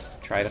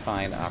try to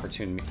find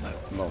opportune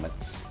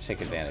moments to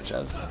take advantage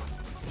of.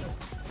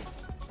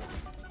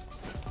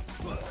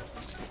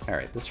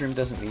 Alright, this room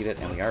doesn't need it,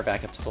 and we are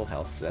back up to full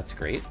health, so that's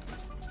great.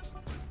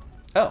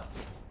 Oh!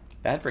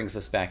 That brings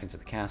us back into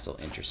the castle.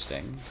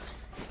 Interesting.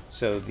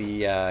 So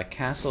the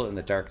castle and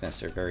the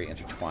darkness are very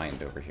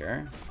intertwined over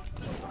here.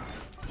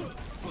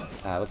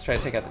 Let's try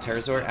to take out the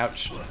Pterosaur.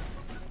 Ouch!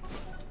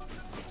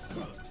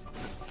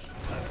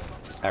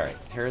 Alright,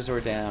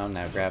 Pterosaur down.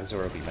 Now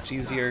Gravazor will be much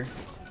easier.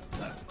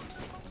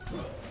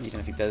 Even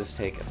if he does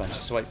take a bunch of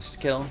swipes to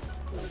kill.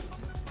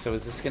 So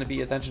is this going to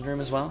be a dungeon room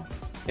as well?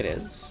 It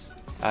is.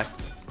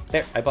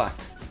 There, I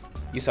blocked.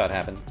 You saw it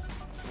happen.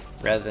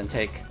 Rather than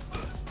take...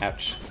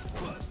 Ouch.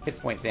 Hit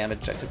point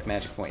damage, I took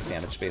magic point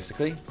damage,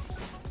 basically.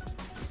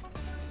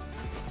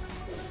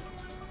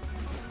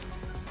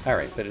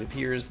 Alright, but it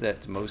appears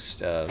that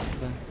most of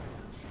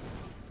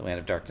the Land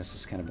of Darkness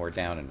is kind of more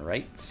down and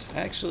right.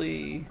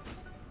 Actually,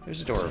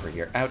 there's a door over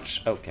here.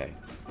 Ouch. Okay.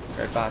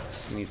 Guard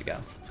box, we need to go.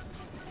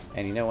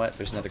 And you know what?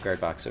 There's another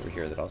guard box over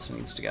here that also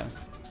needs to go.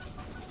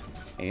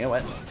 And you know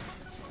what?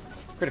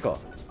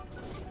 Critical.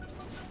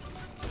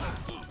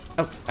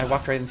 Oh, I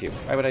walked right into you.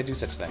 Why would I do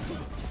such a thing?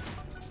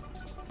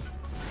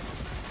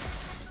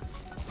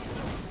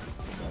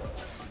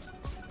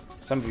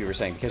 Some of you were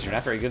saying, because you're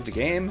not very good at the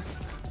game?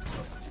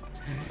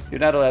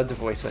 You're not allowed to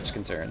voice such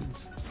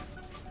concerns.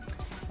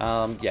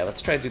 Yeah,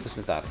 let's try to do this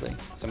methodically.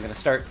 So I'm going to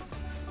start...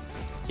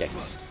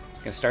 Yikes. I'm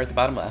going to start at the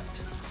bottom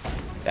left.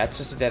 That's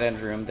just a dead-end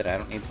room that I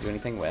don't need to do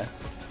anything with.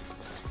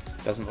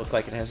 Doesn't look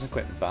like it has an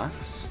equipment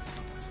box.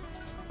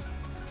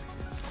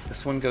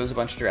 This one goes a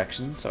bunch of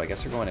directions, so I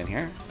guess we're going in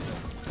here.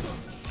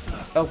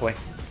 Oh boy.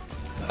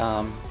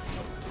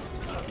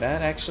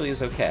 That actually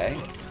is okay.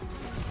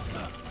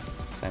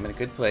 So I'm in a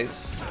good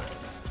place.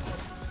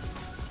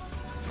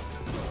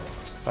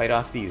 Fight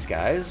off these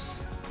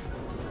guys.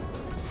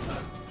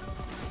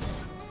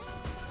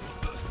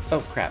 Oh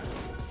crap.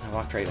 I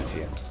walked right into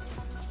you.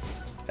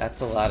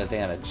 That's a lot of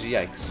damage.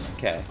 Yikes.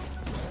 Okay.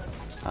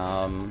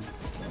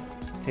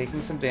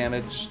 Taking some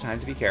damage. Time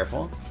to be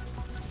careful.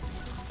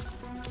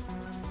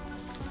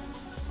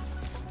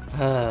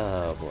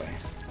 Oh boy.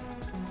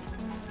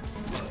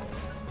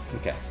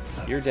 Okay.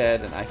 You're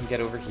dead, and I can get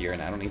over here,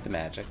 and I don't need the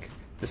magic.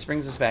 This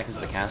brings us back into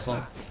the castle.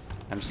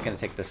 I'm just going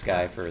to take this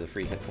guy for the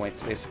free hit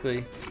points,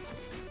 basically.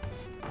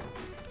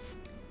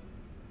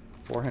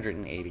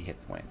 480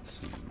 hit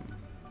points.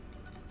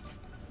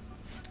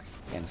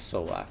 And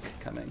Solak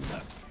coming.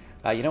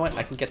 You know what?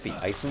 I can get the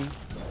icing.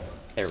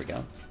 There we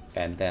go.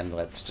 And then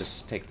let's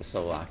just take the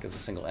Solak as a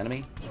single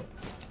enemy.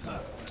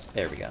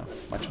 There we go.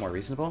 Much more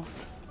reasonable.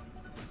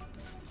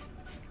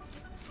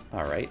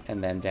 Alright,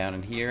 and then down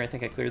in here, I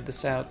think I cleared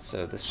this out,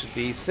 so this should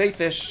be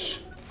safe-ish.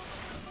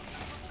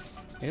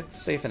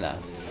 It's safe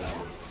enough.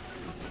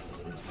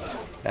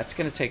 That's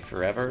gonna take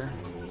forever,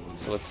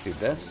 so let's do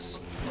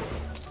this.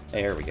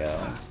 There we go.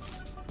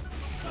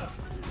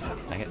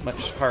 I hit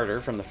much harder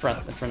from the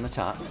front than from the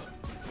top.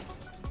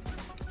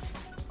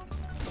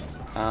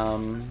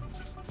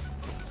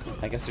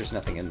 I guess there's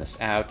nothing in this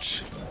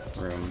ouch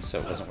room, so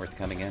it wasn't worth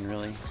coming in,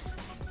 really.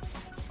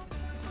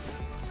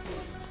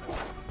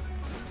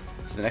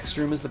 So the next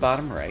room is the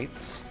bottom right.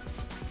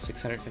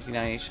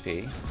 659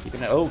 HP. Keep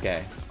an eye. Oh,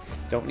 okay.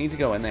 Don't need to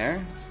go in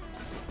there.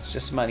 It's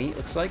just money, it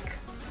looks like.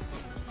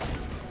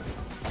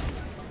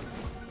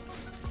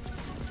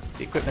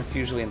 The equipment's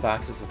usually in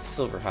boxes with the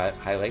silver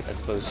highlight as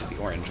opposed to the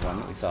orange one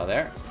that we saw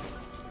there.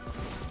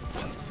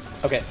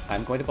 Okay,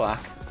 I'm going to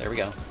block. There we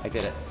go. I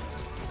did it.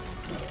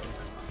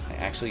 I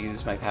actually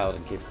used my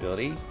paladin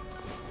capability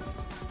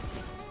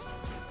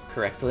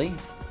correctly.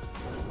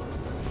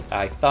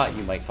 I thought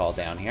you might fall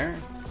down here,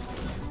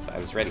 so I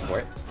was ready for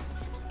it.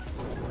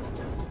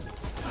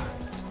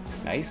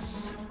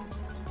 Nice.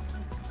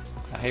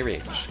 Hey,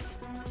 Rage.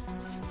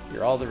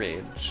 You're all the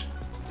rage.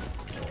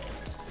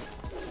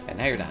 And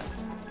now you're not.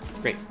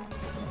 Great.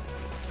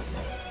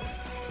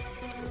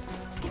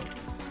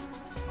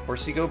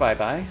 Horsey, go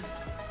bye-bye.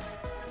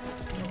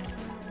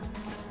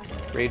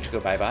 Rage, go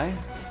bye-bye.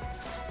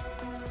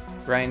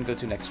 Brian, go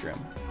to next room.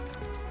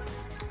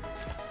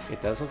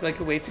 It does look like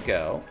a way to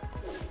go.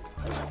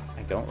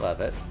 I don't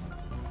love it.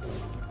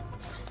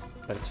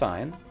 But it's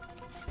fine.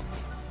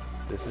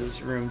 This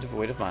is a room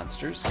devoid of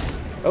monsters.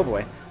 Oh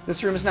boy.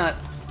 This room is not...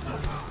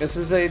 This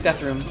is a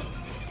death room.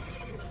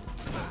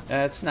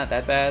 It's not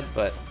that bad,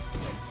 but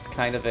it's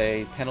kind of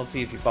a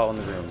penalty if you fall in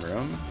the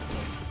room.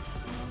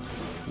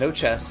 No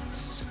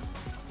chests.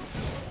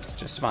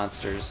 Just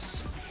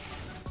monsters.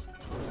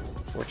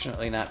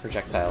 Fortunately not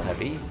projectile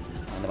heavy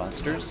on the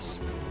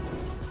monsters.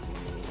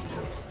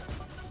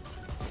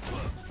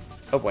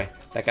 Oh boy,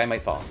 that guy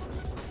might fall.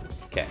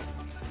 Okay,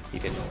 he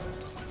didn't.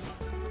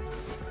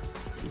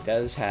 He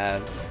does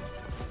have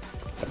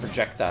a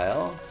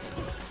projectile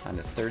on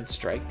his third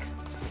strike,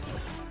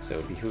 so it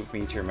would behoove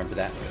me to remember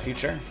that in the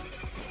future.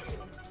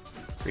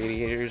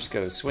 Radiators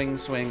go swing,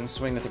 swing,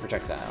 swing with the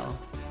projectile.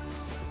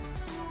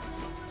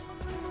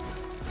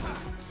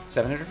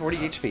 740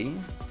 HP.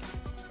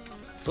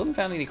 Still haven't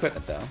found any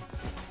equipment though.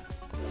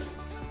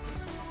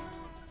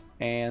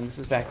 And this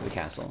is back to the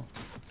castle.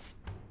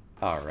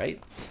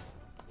 Alright.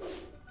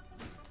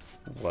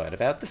 What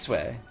about this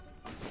way?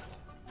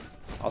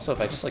 Also,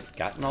 have I just, like,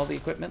 gotten all the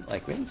equipment?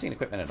 Like, we haven't seen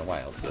equipment in a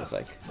while, it feels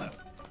like.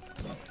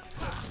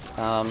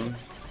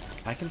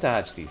 I can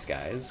dodge these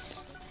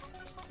guys.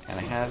 And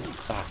I have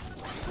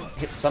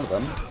hit some of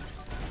them.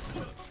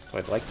 So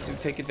I'd like to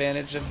take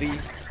advantage of the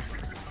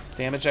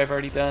damage I've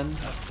already done.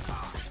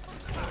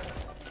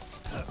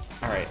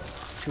 Alright,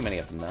 too many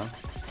of them, though.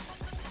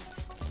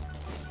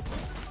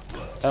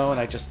 Oh, and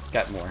I just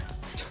got more.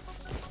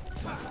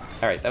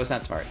 Alright, that was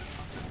not smart.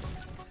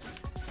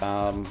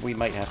 We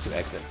might have to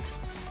exit.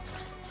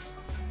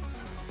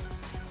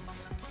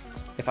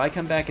 If I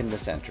come back in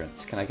this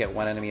entrance, can I get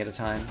one enemy at a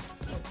time?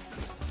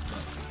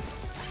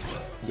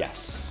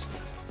 Yes.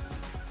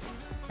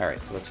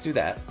 Alright, so let's do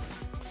that.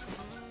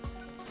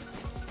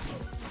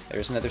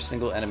 There's another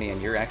single enemy,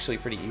 and you're actually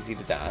pretty easy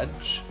to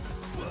dodge.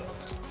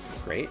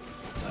 Great.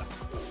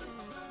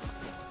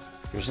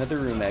 Here's another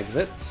room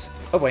exit.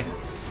 Oh boy.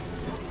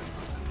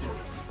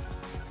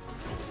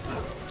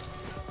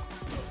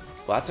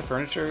 Lots of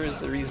furniture is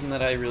the reason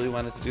that I really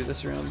wanted to do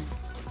this room.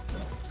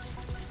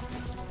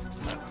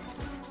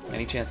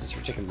 Many chances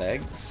for chicken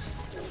legs.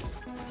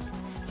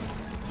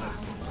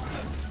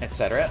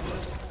 Etc.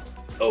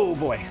 Oh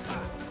boy.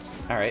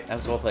 Alright, that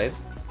was well played.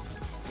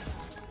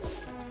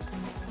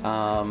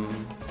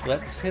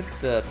 Let's hit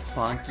the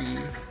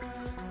Plonky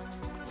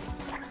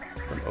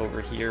from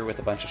over here with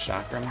a bunch of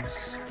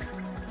chakrams.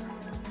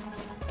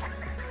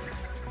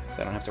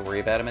 So I don't have to worry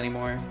about him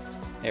anymore.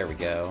 There we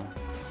go.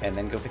 And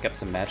then go pick up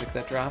some magic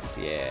that dropped?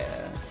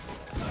 Yeah.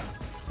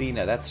 See,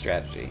 no, that's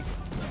strategy.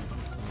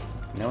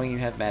 Knowing you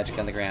have magic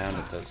on the ground,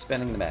 it's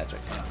spending the magic.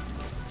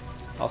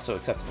 Also,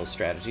 acceptable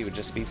strategy would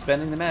just be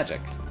spending the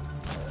magic,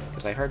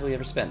 because I hardly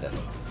ever spend it.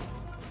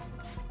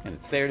 And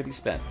it's there to be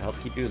spent to help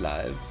keep you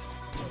alive.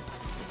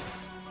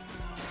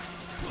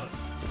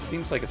 It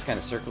seems like it's kind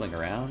of circling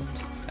around.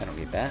 I don't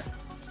need that.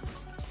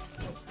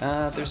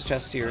 There's a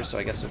chest here, so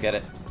I guess we'll get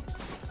it.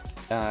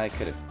 I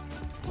could have...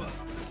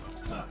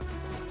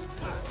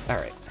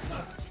 Alright.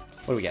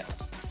 What do we get?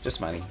 Just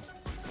money.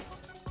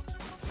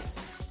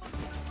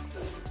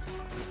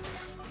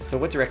 So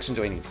what direction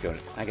do I need to go?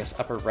 I guess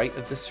upper right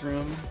of this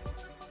room.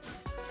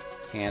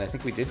 And I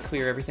think we did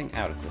clear everything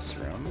out of this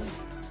room.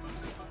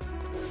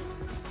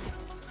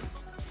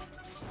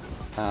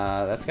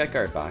 That's got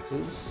guard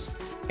boxes.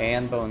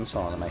 And bones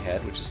falling on my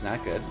head, which is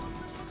not good.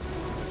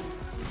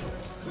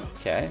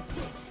 Okay.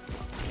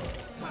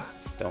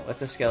 Don't let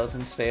the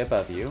skeletons stay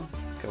above you.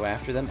 Go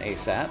after them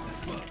ASAP.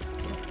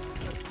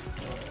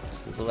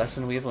 This is a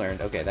lesson we have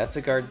learned. Okay, that's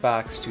a guard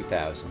box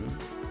 2000.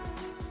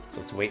 So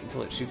let's wait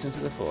until it shoots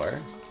into the floor.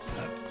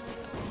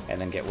 And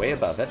then get way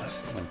above it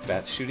when it's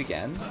about to shoot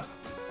again.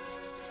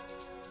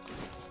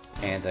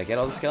 And did I get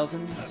all the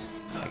skeletons?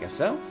 I guess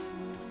so.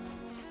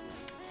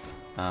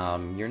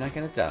 You're not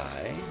gonna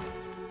die.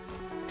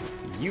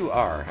 You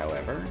are,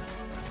 however.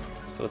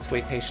 So let's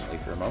wait patiently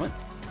for a moment.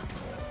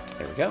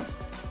 There we go.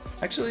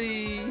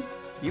 Actually,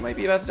 you might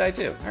be about to die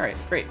too. Alright,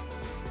 great.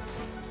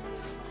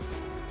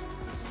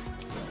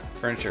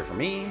 Furniture for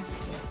me.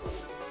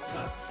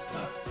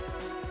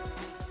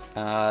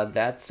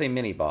 That's a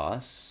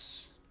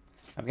mini-boss.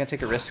 I'm gonna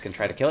take a risk and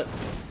try to kill it.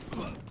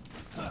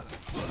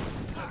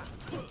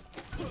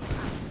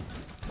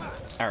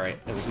 Alright,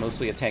 it was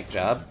mostly a tank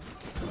job.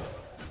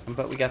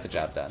 But we got the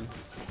job done.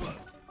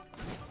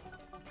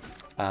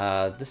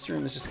 This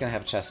room is just gonna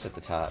have a chest at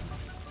the top.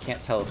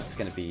 Can't tell if it's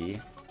gonna be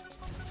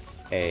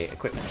a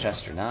equipment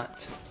chest or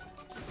not.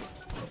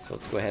 So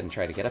let's go ahead and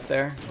try to get up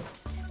there.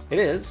 It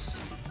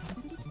is!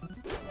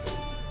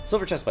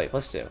 Silver chestplate,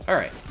 +2.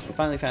 Alright, we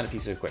finally found a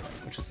piece of equipment,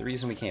 which was the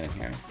reason we came in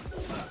here.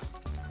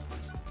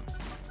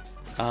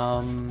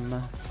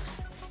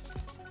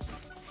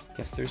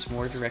 Guess there's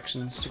more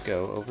directions to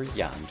go over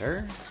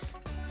yonder.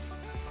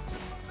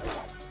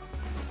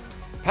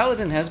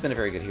 Paladin has been a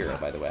very good hero,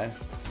 by the way.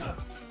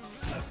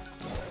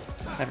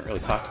 I haven't really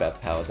talked about the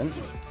Paladin.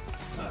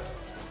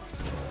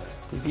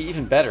 It'd be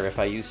even better if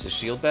I used his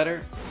shield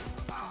better.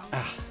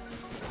 Ah,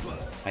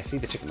 I see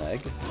the chicken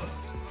leg.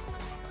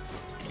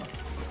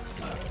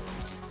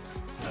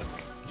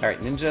 Alright,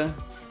 ninja.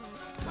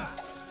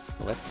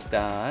 Let's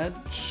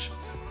dodge.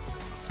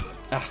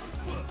 Ah.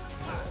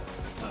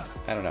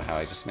 I don't know how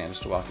I just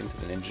managed to walk into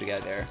the ninja guy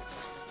there.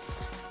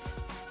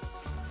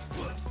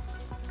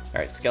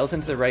 Alright,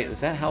 skeleton to the right.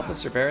 Does that help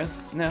us or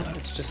Bareth? No,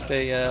 it's just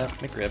a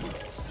McRib.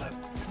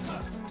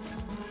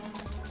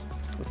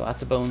 With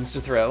lots of bones to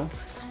throw.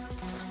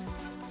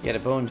 He had a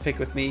bone to pick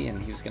with me,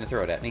 and he was going to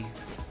throw it at me.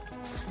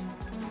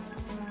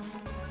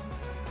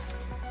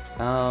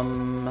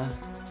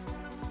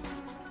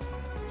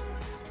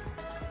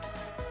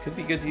 Could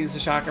be good to use the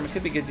chakram. It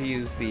could be good to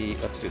use the...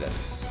 Let's do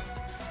this.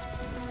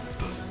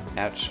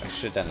 Ouch, I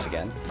should have done it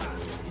again.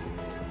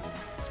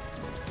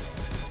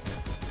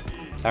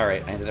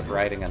 Alright, I ended up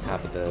riding on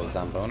top of the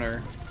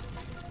Zomboner.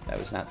 That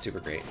was not super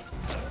great.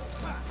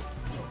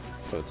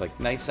 So it's like,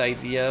 nice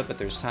idea, but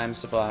there's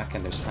times to block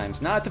and there's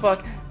times not to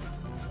block.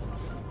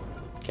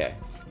 Okay,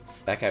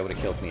 that guy would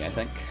have killed me, I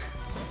think.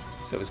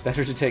 So it was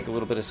better to take a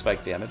little bit of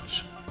spike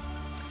damage.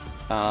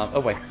 Oh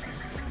wait.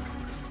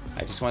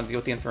 I just wanted to deal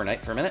with the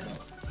Infernite for a minute.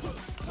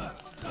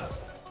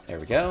 There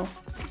we go.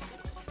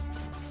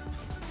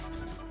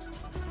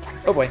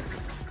 Oh boy.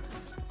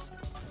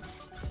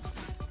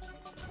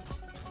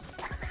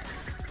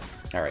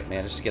 Alright,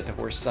 managed to get the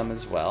horse some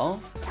as well.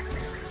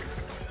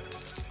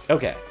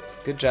 Okay,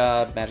 good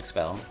job, magic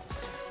spell.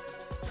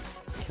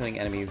 Killing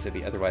enemies that'd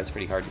be otherwise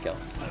pretty hard to kill.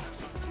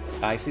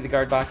 I see the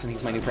guard box and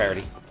he's my new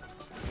priority.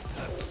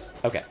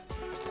 Okay.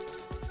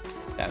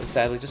 That was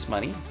sadly just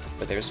money,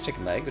 but there's a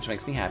chicken leg, which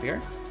makes me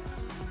happier.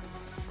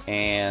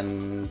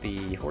 And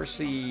the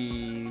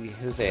horsey,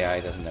 his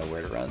AI doesn't know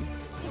where to run.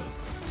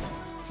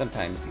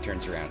 Sometimes he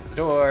turns around at the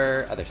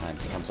door, other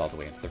times he comes all the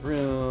way into the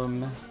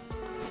room.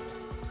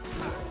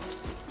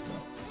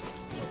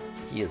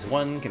 He is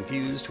one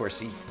confused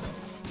horsey.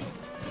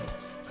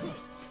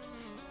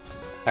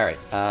 Alright,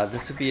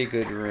 this would be a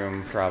good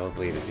room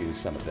probably to do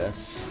some of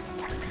this.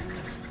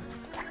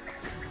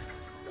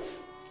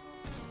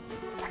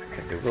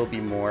 Because there will be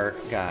more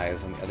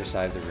guys on the other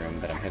side of the room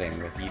that I'm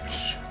hitting with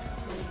each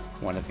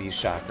one of these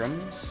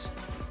chakrams.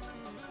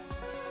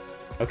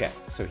 Okay,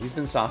 so he's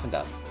been softened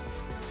up.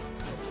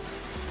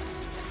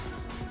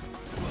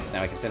 So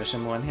now I can finish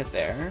him one hit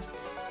there.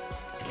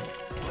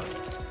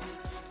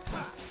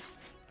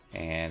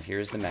 And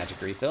here's the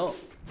magic refill.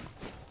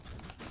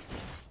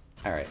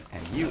 Alright,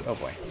 and you... Oh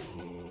boy.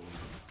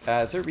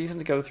 Is there a reason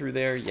to go through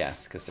there?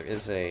 Yes, because there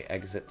is a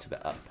exit to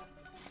the up.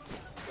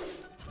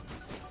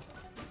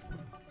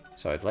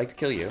 So I'd like to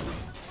kill you.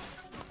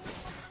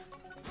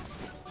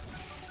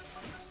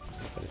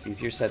 But it's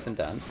easier said than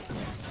done.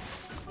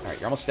 Alright,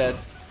 you're almost dead.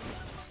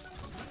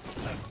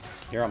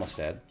 You're almost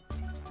dead.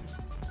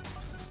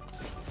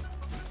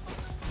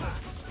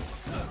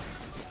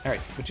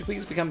 Alright, would you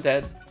please become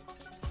dead?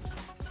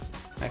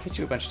 I've hit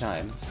you a bunch of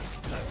times.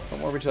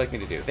 What more would you like me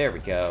to do? There we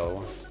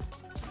go.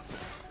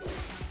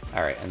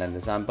 Alright, and then the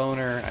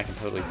Zomboner I can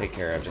totally take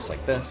care of just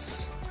like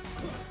this.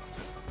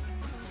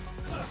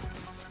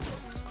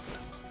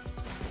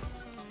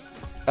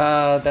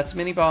 That's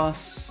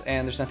mini-boss,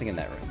 and there's nothing in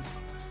that room.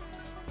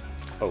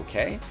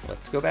 Okay,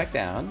 let's go back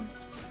down.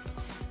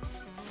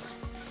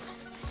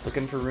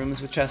 Looking for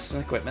rooms with chests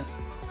and equipment.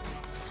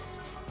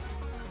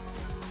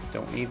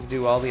 Don't need to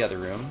do all the other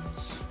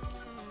rooms.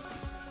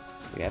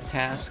 We have a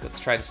task, let's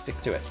try to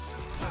stick to it.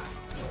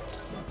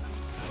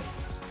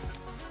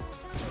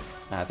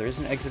 There is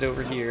an exit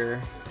over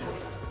here.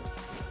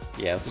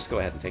 Yeah, let's just go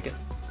ahead and take it.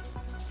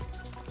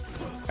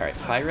 Alright,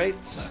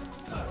 Pyrite.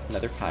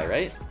 Another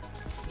Pyrite.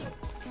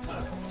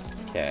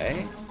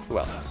 Okay, who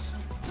else?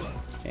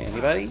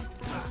 Anybody?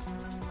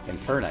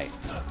 Infernite.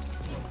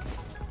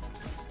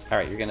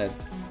 Alright, you're gonna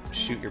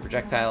shoot your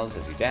projectiles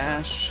as you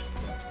dash.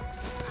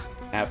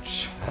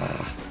 Ouch.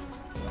 Ugh.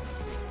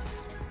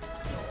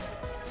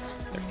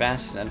 They're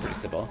fast and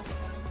unpredictable.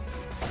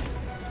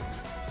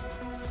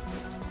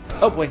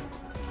 Oh boy!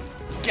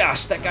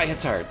 Gosh, that guy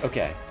hits hard.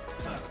 Okay.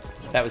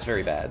 That was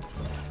very bad.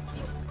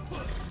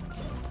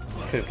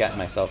 Could have gotten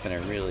myself in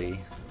a really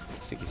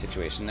sticky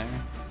situation there.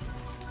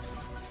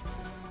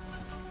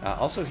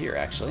 Also here,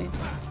 actually.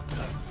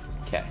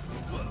 Okay.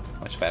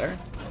 Much better.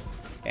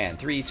 And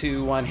 3,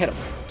 2, 1, hit him!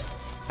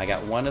 I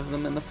got one of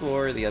them in the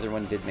floor, the other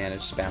one did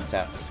manage to bounce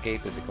out and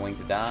escape. Is it going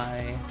to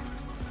die?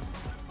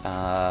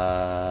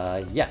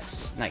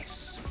 Yes.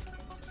 Nice.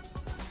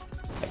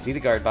 I see the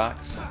guard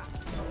box.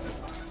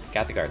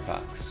 Got the guard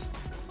box.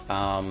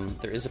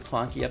 There is a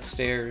Plonky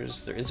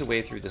upstairs. There is a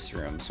way through this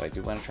room, so I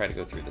do want to try to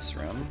go through this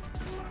room.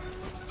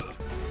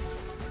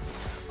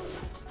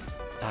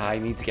 I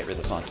need to get rid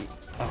of the Plonky.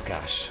 Oh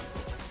gosh.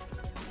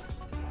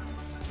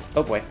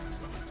 Oh boy.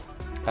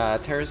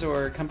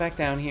 Pterosaur, come back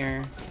down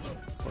here,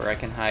 where I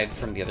can hide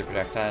from the other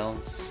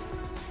projectiles.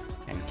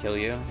 and kill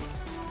you.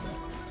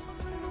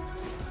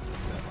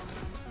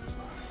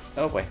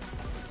 Oh boy.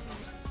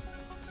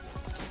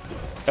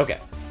 Okay.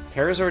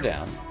 Pterosaur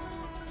down.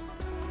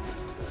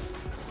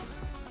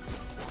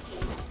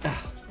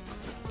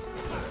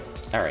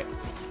 Alright.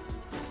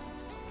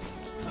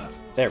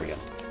 There we go.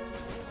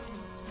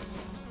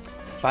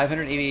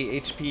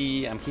 580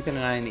 HP. I'm keeping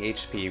an eye on the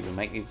HP. We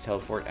might need to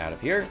teleport out of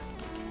here.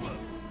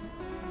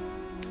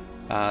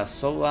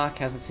 Solok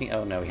hasn't seen...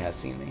 Oh, no, he has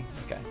seen me.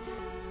 Okay.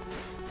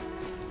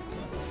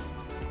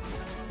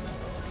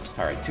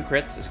 Alright, 2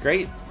 crits is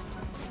great.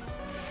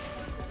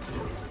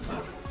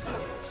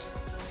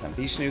 Some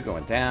Vishnu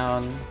going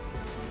down.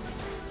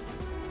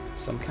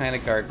 Some kind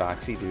of guard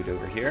boxy dude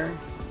over here.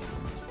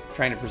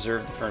 Trying to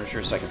preserve the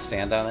furniture so I can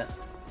stand on it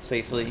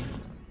safely.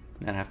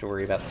 And not have to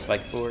worry about the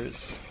spike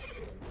floors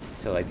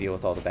until I deal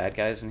with all the bad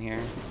guys in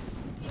here.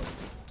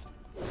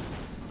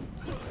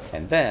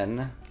 And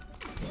then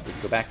we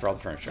can go back for all the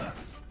furniture.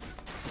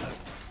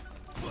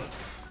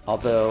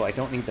 Although I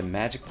don't need the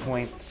magic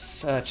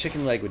points.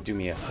 Chicken leg would do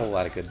me a whole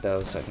lot of good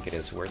though, so I think it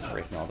is worth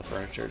breaking all the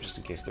furniture just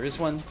in case there is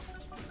one.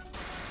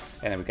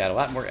 And then we've got a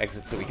lot more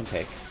exits that we can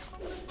take.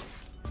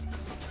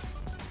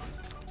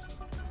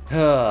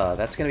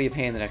 That's going to be a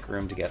pain in the neck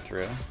room to get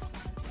through.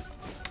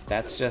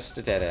 That's just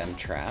a dead-end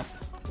trap.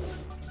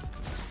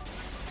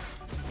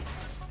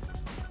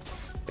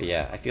 But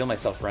yeah, I feel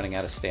myself running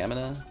out of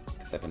stamina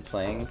because I've been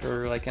playing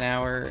for like an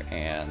hour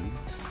and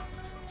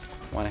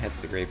want to head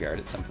to the graveyard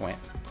at some point.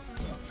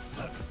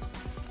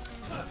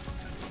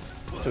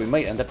 So we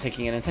might end up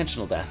taking an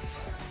intentional death.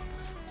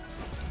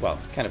 Well,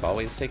 kind of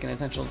always take an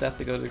intentional death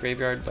to go to the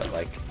graveyard, but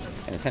like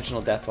an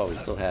intentional death while we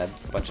still had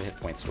a bunch of hit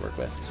points to work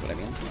with is what I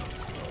mean.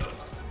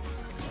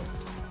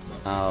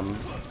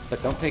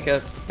 But don't take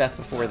a death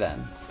before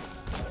then.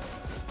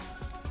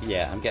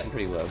 Yeah, I'm getting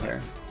pretty low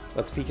here.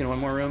 Let's peek in one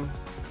more room.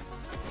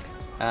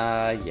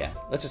 Yeah,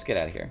 let's just get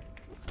out of here.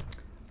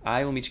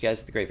 I will meet you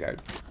guys at the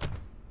graveyard.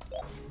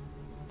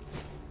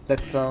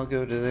 Let's all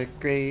go to the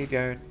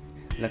graveyard.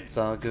 Let's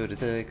all go to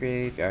the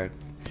graveyard.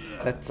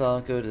 Let's all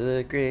go to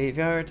the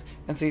graveyard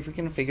and see if we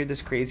can figure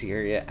this crazy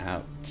area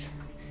out.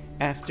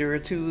 After a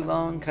too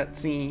long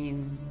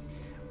cutscene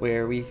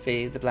where we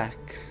fade to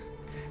black,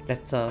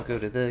 let's all go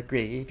to the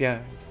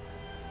graveyard.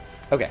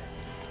 Okay.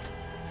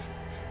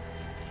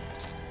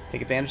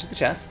 Take advantage of the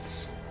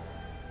chests.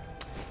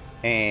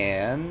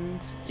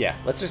 And yeah,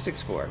 let's just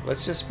explore.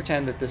 Let's just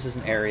pretend that this is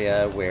an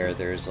area where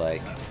there's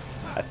like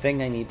a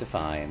thing I need to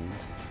find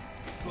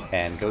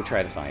and go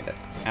try to find it.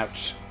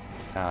 Ouch.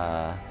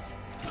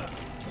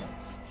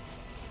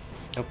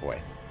 Oh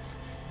boy.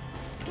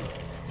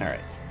 Alright.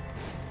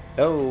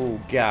 Oh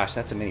gosh,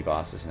 that's a mini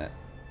boss, isn't it?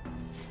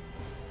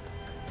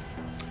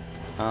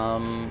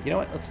 You know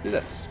what? Let's do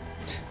this.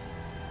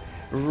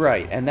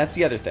 Right, and that's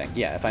the other thing.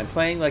 Yeah, if I'm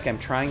playing like I'm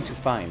trying to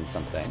find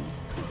something,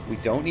 we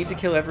don't need to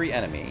kill every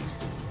enemy.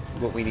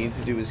 What we need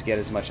to do is get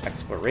as much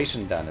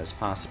exploration done as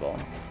possible.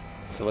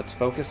 So let's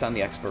focus on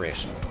the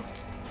exploration.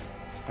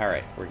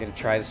 Alright, we're going to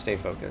try to stay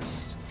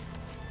focused.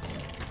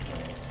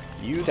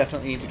 You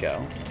definitely need to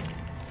go.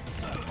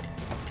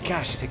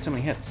 Gosh, you take so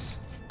many hits.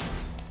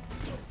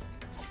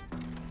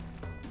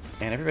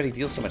 And everybody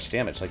deals so much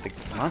damage. Like, the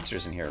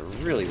monsters in here are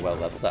really well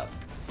leveled up.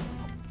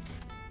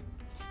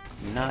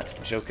 Not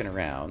joking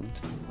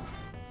around.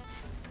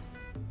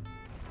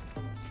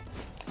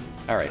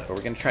 Alright, but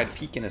we're going to try to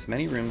peek in as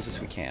many rooms as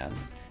we can.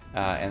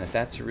 And if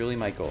that's really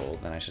my goal,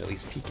 then I should at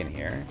least peek in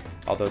here.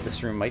 Although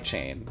this room might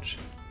change.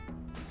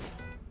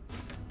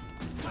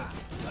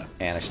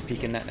 And I should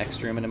peek in that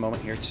next room in a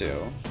moment here,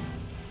 too.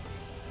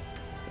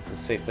 This is a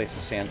safe place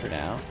to stand for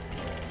now.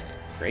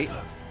 Great.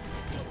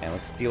 And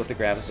let's deal with the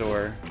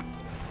Gravazor.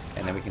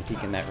 And then we can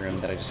peek in that room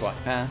that I just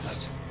walked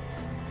past.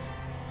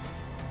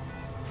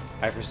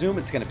 I presume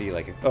it's going to be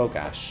like a... Oh,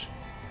 gosh.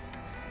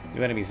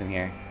 New enemies in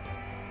here.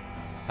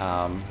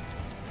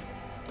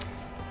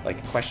 Like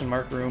a question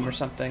mark room or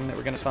something that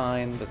we're going to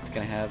find that's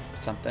going to have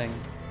something.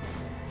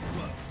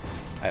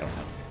 I don't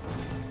know.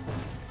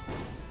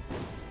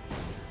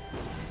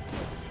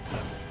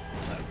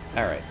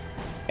 Alright.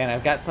 And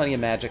I've got plenty of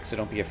magic, so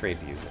don't be afraid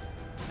to use it.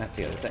 That's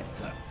the other thing.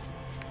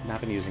 I've not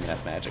been using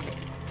enough magic.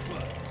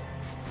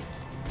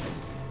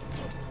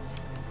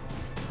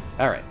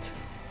 Alright.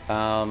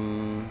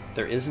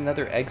 There is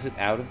another exit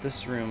out of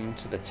this room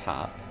to the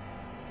top.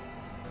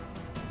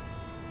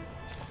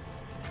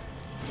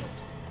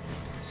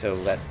 So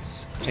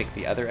let's take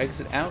the other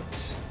exit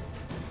out.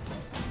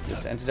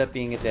 This ended up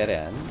being a dead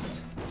end.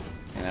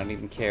 And I don't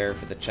even care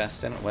for the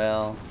chest in it.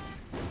 Well...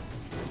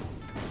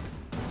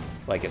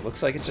 Like, it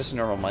looks like it's just a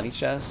normal money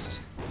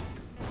chest.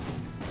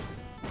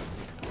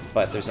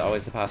 But there's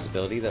always the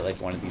possibility that,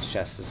 like, one of these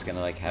chests is gonna,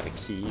 like, have a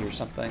key or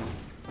something.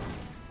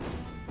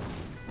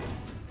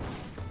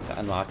 To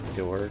unlock the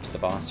door to the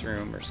boss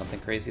room or something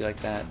crazy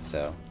like that,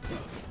 so...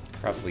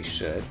 Probably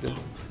should.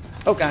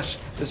 Oh gosh,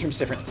 this room's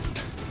different.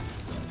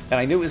 And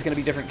I knew it was gonna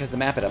be different because the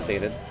map had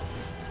updated.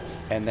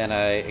 And then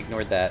I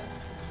ignored that.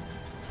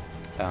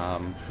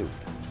 Poop.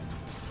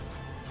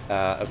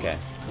 Okay,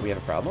 we have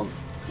a problem.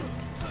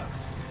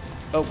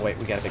 Oh, wait,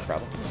 we got a big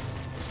problem.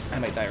 I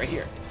might die right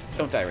here.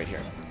 Don't die right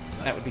here.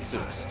 That would be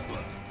foolish.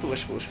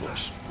 Foolish, foolish,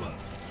 foolish.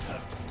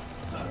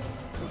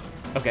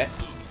 Okay.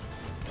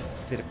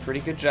 Did a pretty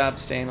good job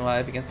staying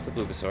alive against the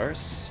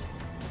Bulbasaurus.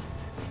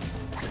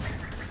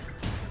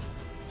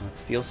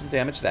 Let's deal some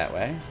damage that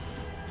way.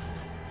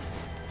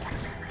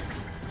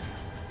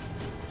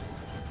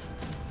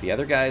 The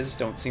other guys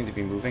don't seem to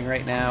be moving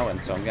right now,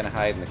 and so I'm going to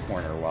hide in the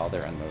corner while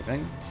they're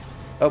unmoving.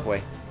 Oh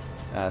boy.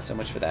 So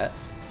much for that.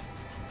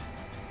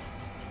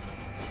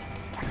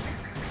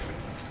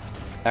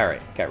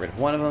 Alright, got rid of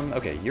one of them.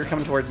 Okay, you're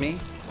coming toward me.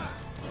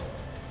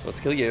 So let's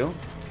kill you.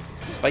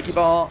 Spiky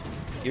ball,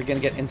 you're going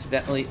to get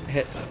incidentally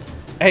hit.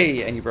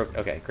 Hey, and you broke.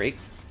 Okay, great.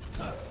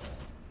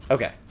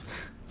 Okay.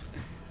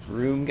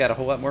 Room got a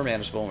whole lot more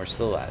manageable, and we're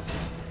still alive.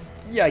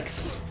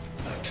 Yikes.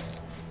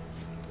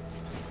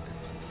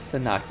 The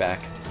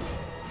knockback.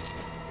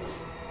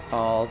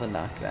 All the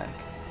knockback.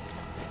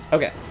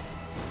 Okay.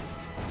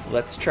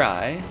 Let's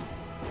try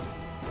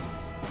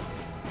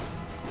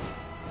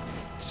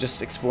to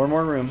just explore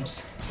more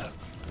rooms.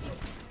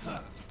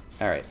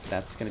 Alright,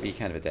 that's going to be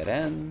kind of a dead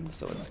end,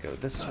 so let's go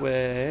this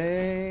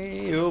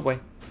way. Oh boy.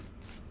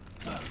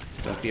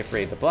 Don't be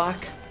afraid to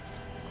block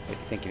if you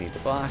think you need to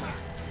block.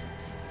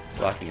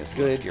 Blocking is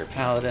good, you're a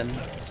paladin.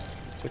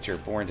 It's what you're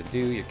born to do,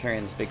 you're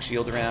carrying this big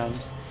shield around.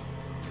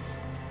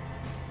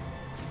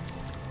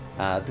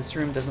 This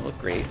room doesn't look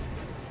great.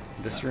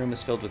 This room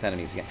is filled with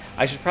enemies again.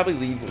 I should probably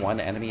leave one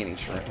enemy in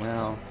each room.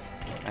 Well,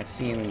 I've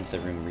seen the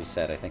room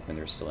reset, I think, when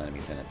there's still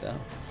enemies in it, though.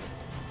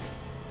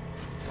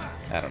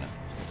 I don't know.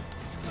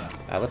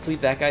 Let's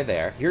leave that guy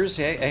there. Here's...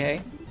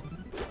 Hey.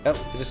 Oh,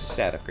 is this a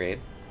stat upgrade?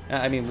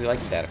 I mean, we like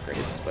stat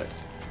upgrades,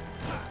 but...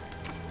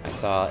 I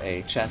saw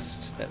a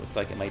chest that looked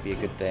like it might be a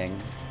good thing.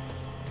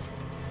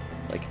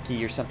 Like a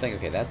key or something.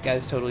 Okay, that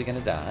guy's totally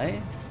gonna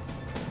die.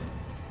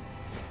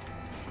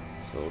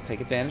 So we'll take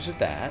advantage of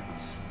that.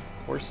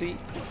 Horsey.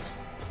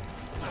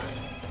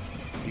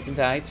 You can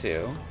die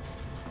too.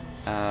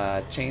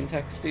 Chain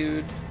text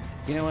dude.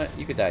 You know what?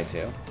 You could die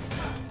too.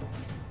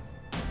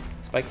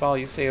 Spike ball,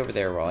 you stay over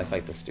there while I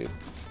fight this dude.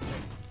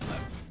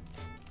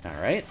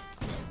 Alright.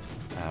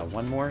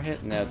 One more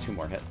hit? No, two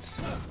more hits.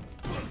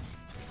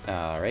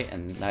 Alright,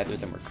 and neither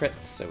of them were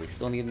crits, so we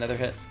still need another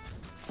hit.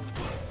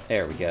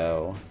 There we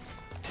go.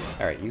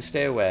 Alright, you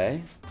stay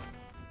away.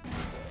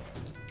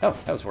 Oh,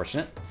 that was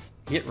fortunate.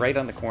 He hit right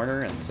on the corner,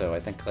 and so I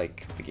think,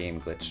 like, the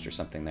game glitched or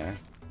something there.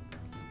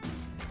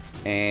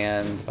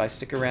 And if I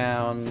stick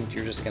around,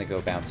 you're just gonna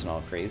go bouncing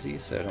all crazy,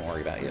 so don't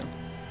worry about you.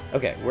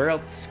 Okay, where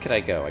else could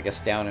I go? I guess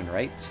down and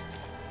right?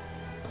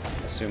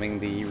 Assuming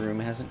the room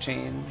hasn't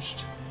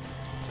changed.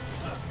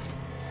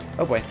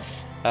 Oh boy.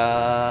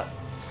 I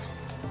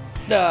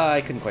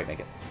couldn't quite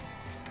make it.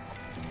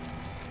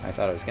 I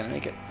thought I was gonna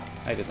make it.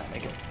 I did not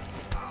make it.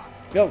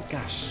 Oh,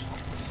 gosh.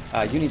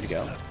 You need to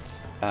go.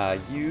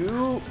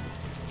 You...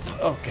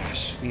 Oh,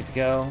 gosh. Need to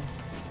go.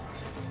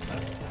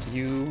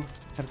 You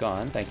have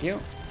gone. Thank you.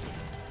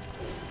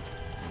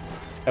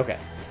 Okay.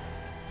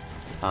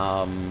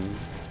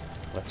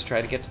 Let's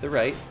try to get to the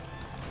right.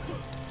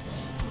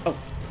 Oh,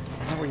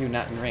 how were you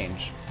not in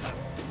range?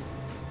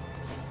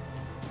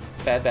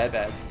 Bad, bad,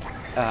 bad.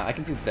 I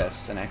can do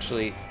this and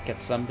actually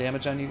get some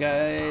damage on you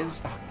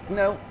guys. Oh,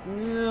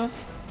 no.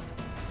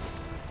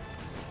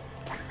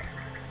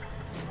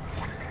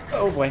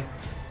 Oh, boy.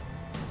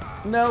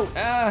 No.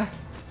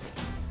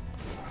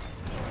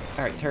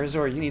 Alright,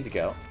 Terrazor, you need to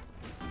go.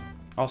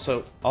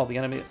 Also, all the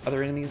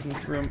other enemies in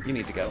this room, you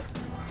need to go.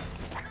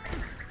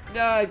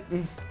 I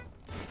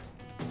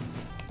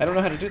don't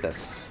know how to do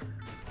this.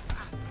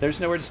 There's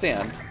nowhere to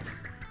stand.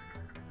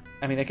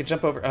 I mean, I could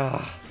jump over...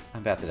 I'm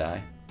about to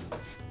die.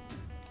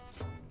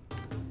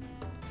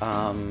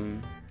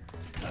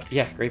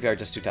 Yeah, graveyard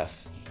just too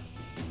tough.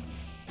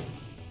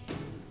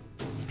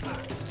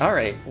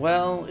 Alright,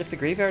 well, if the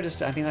graveyard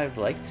is... I mean, I'd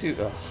like to...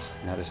 Ugh,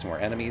 now there's more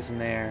enemies in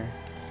there.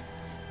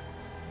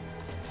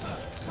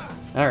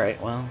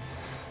 Alright, well...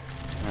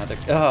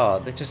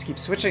 they just keep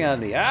switching on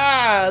me.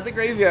 The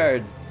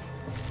graveyard!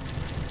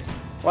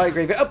 Why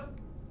graveyard? Oh!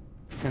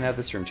 And now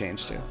this room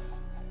changed too.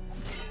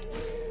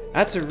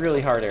 That's a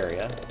really hard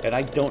area, and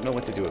I don't know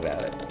what to do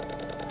about it.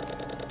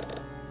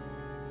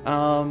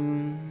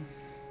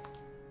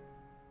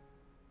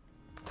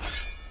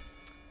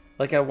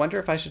 Like, I wonder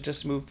if I should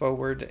just move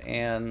forward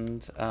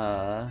and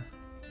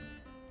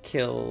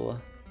kill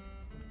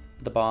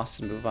the boss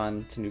and move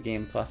on to New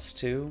Game Plus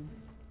 2.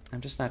 I'm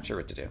just not sure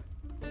what to do.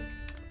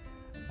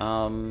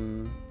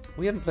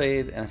 We haven't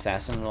played an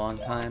assassin in a long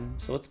time,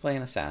 so let's play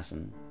an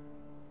assassin.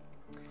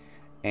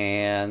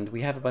 And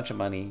we have a bunch of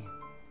money,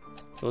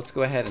 so let's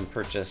go ahead and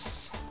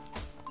purchase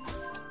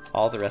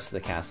all the rest of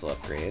the castle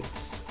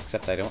upgrades.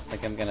 Except I don't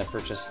think I'm gonna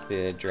purchase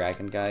the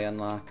dragon guy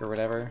unlock or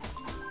whatever.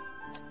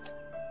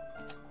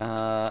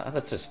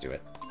 Let's just do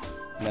it.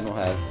 And then we'll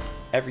have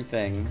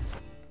everything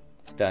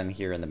done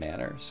here in the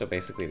manor. So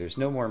basically there's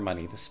no more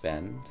money to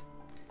spend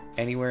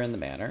anywhere in the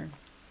manor.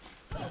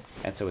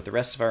 And so with the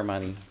rest of our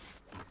money,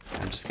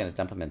 I'm just gonna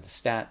dump them into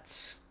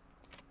stats.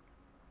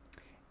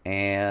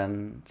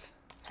 And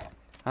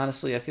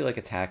Honestly, I feel like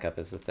attack up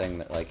is the thing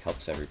that like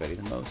helps everybody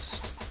the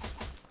most.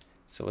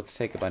 So let's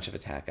take a bunch of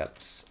attack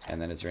ups,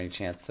 and then is there any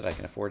chance that I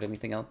can afford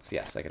anything else?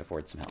 Yes, I can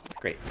afford some help.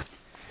 Great.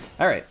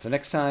 Alright, so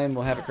next time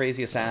we'll have a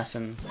crazy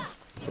assassin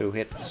who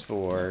hits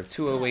for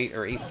 208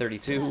 or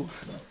 832,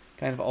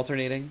 kind of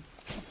alternating.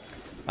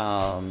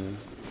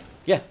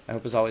 Yeah, I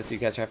hope as always you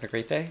guys are having a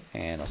great day,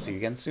 and I'll see you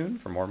again soon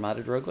for more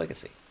modded Rogue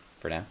Legacy.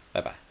 For now,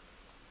 bye-bye.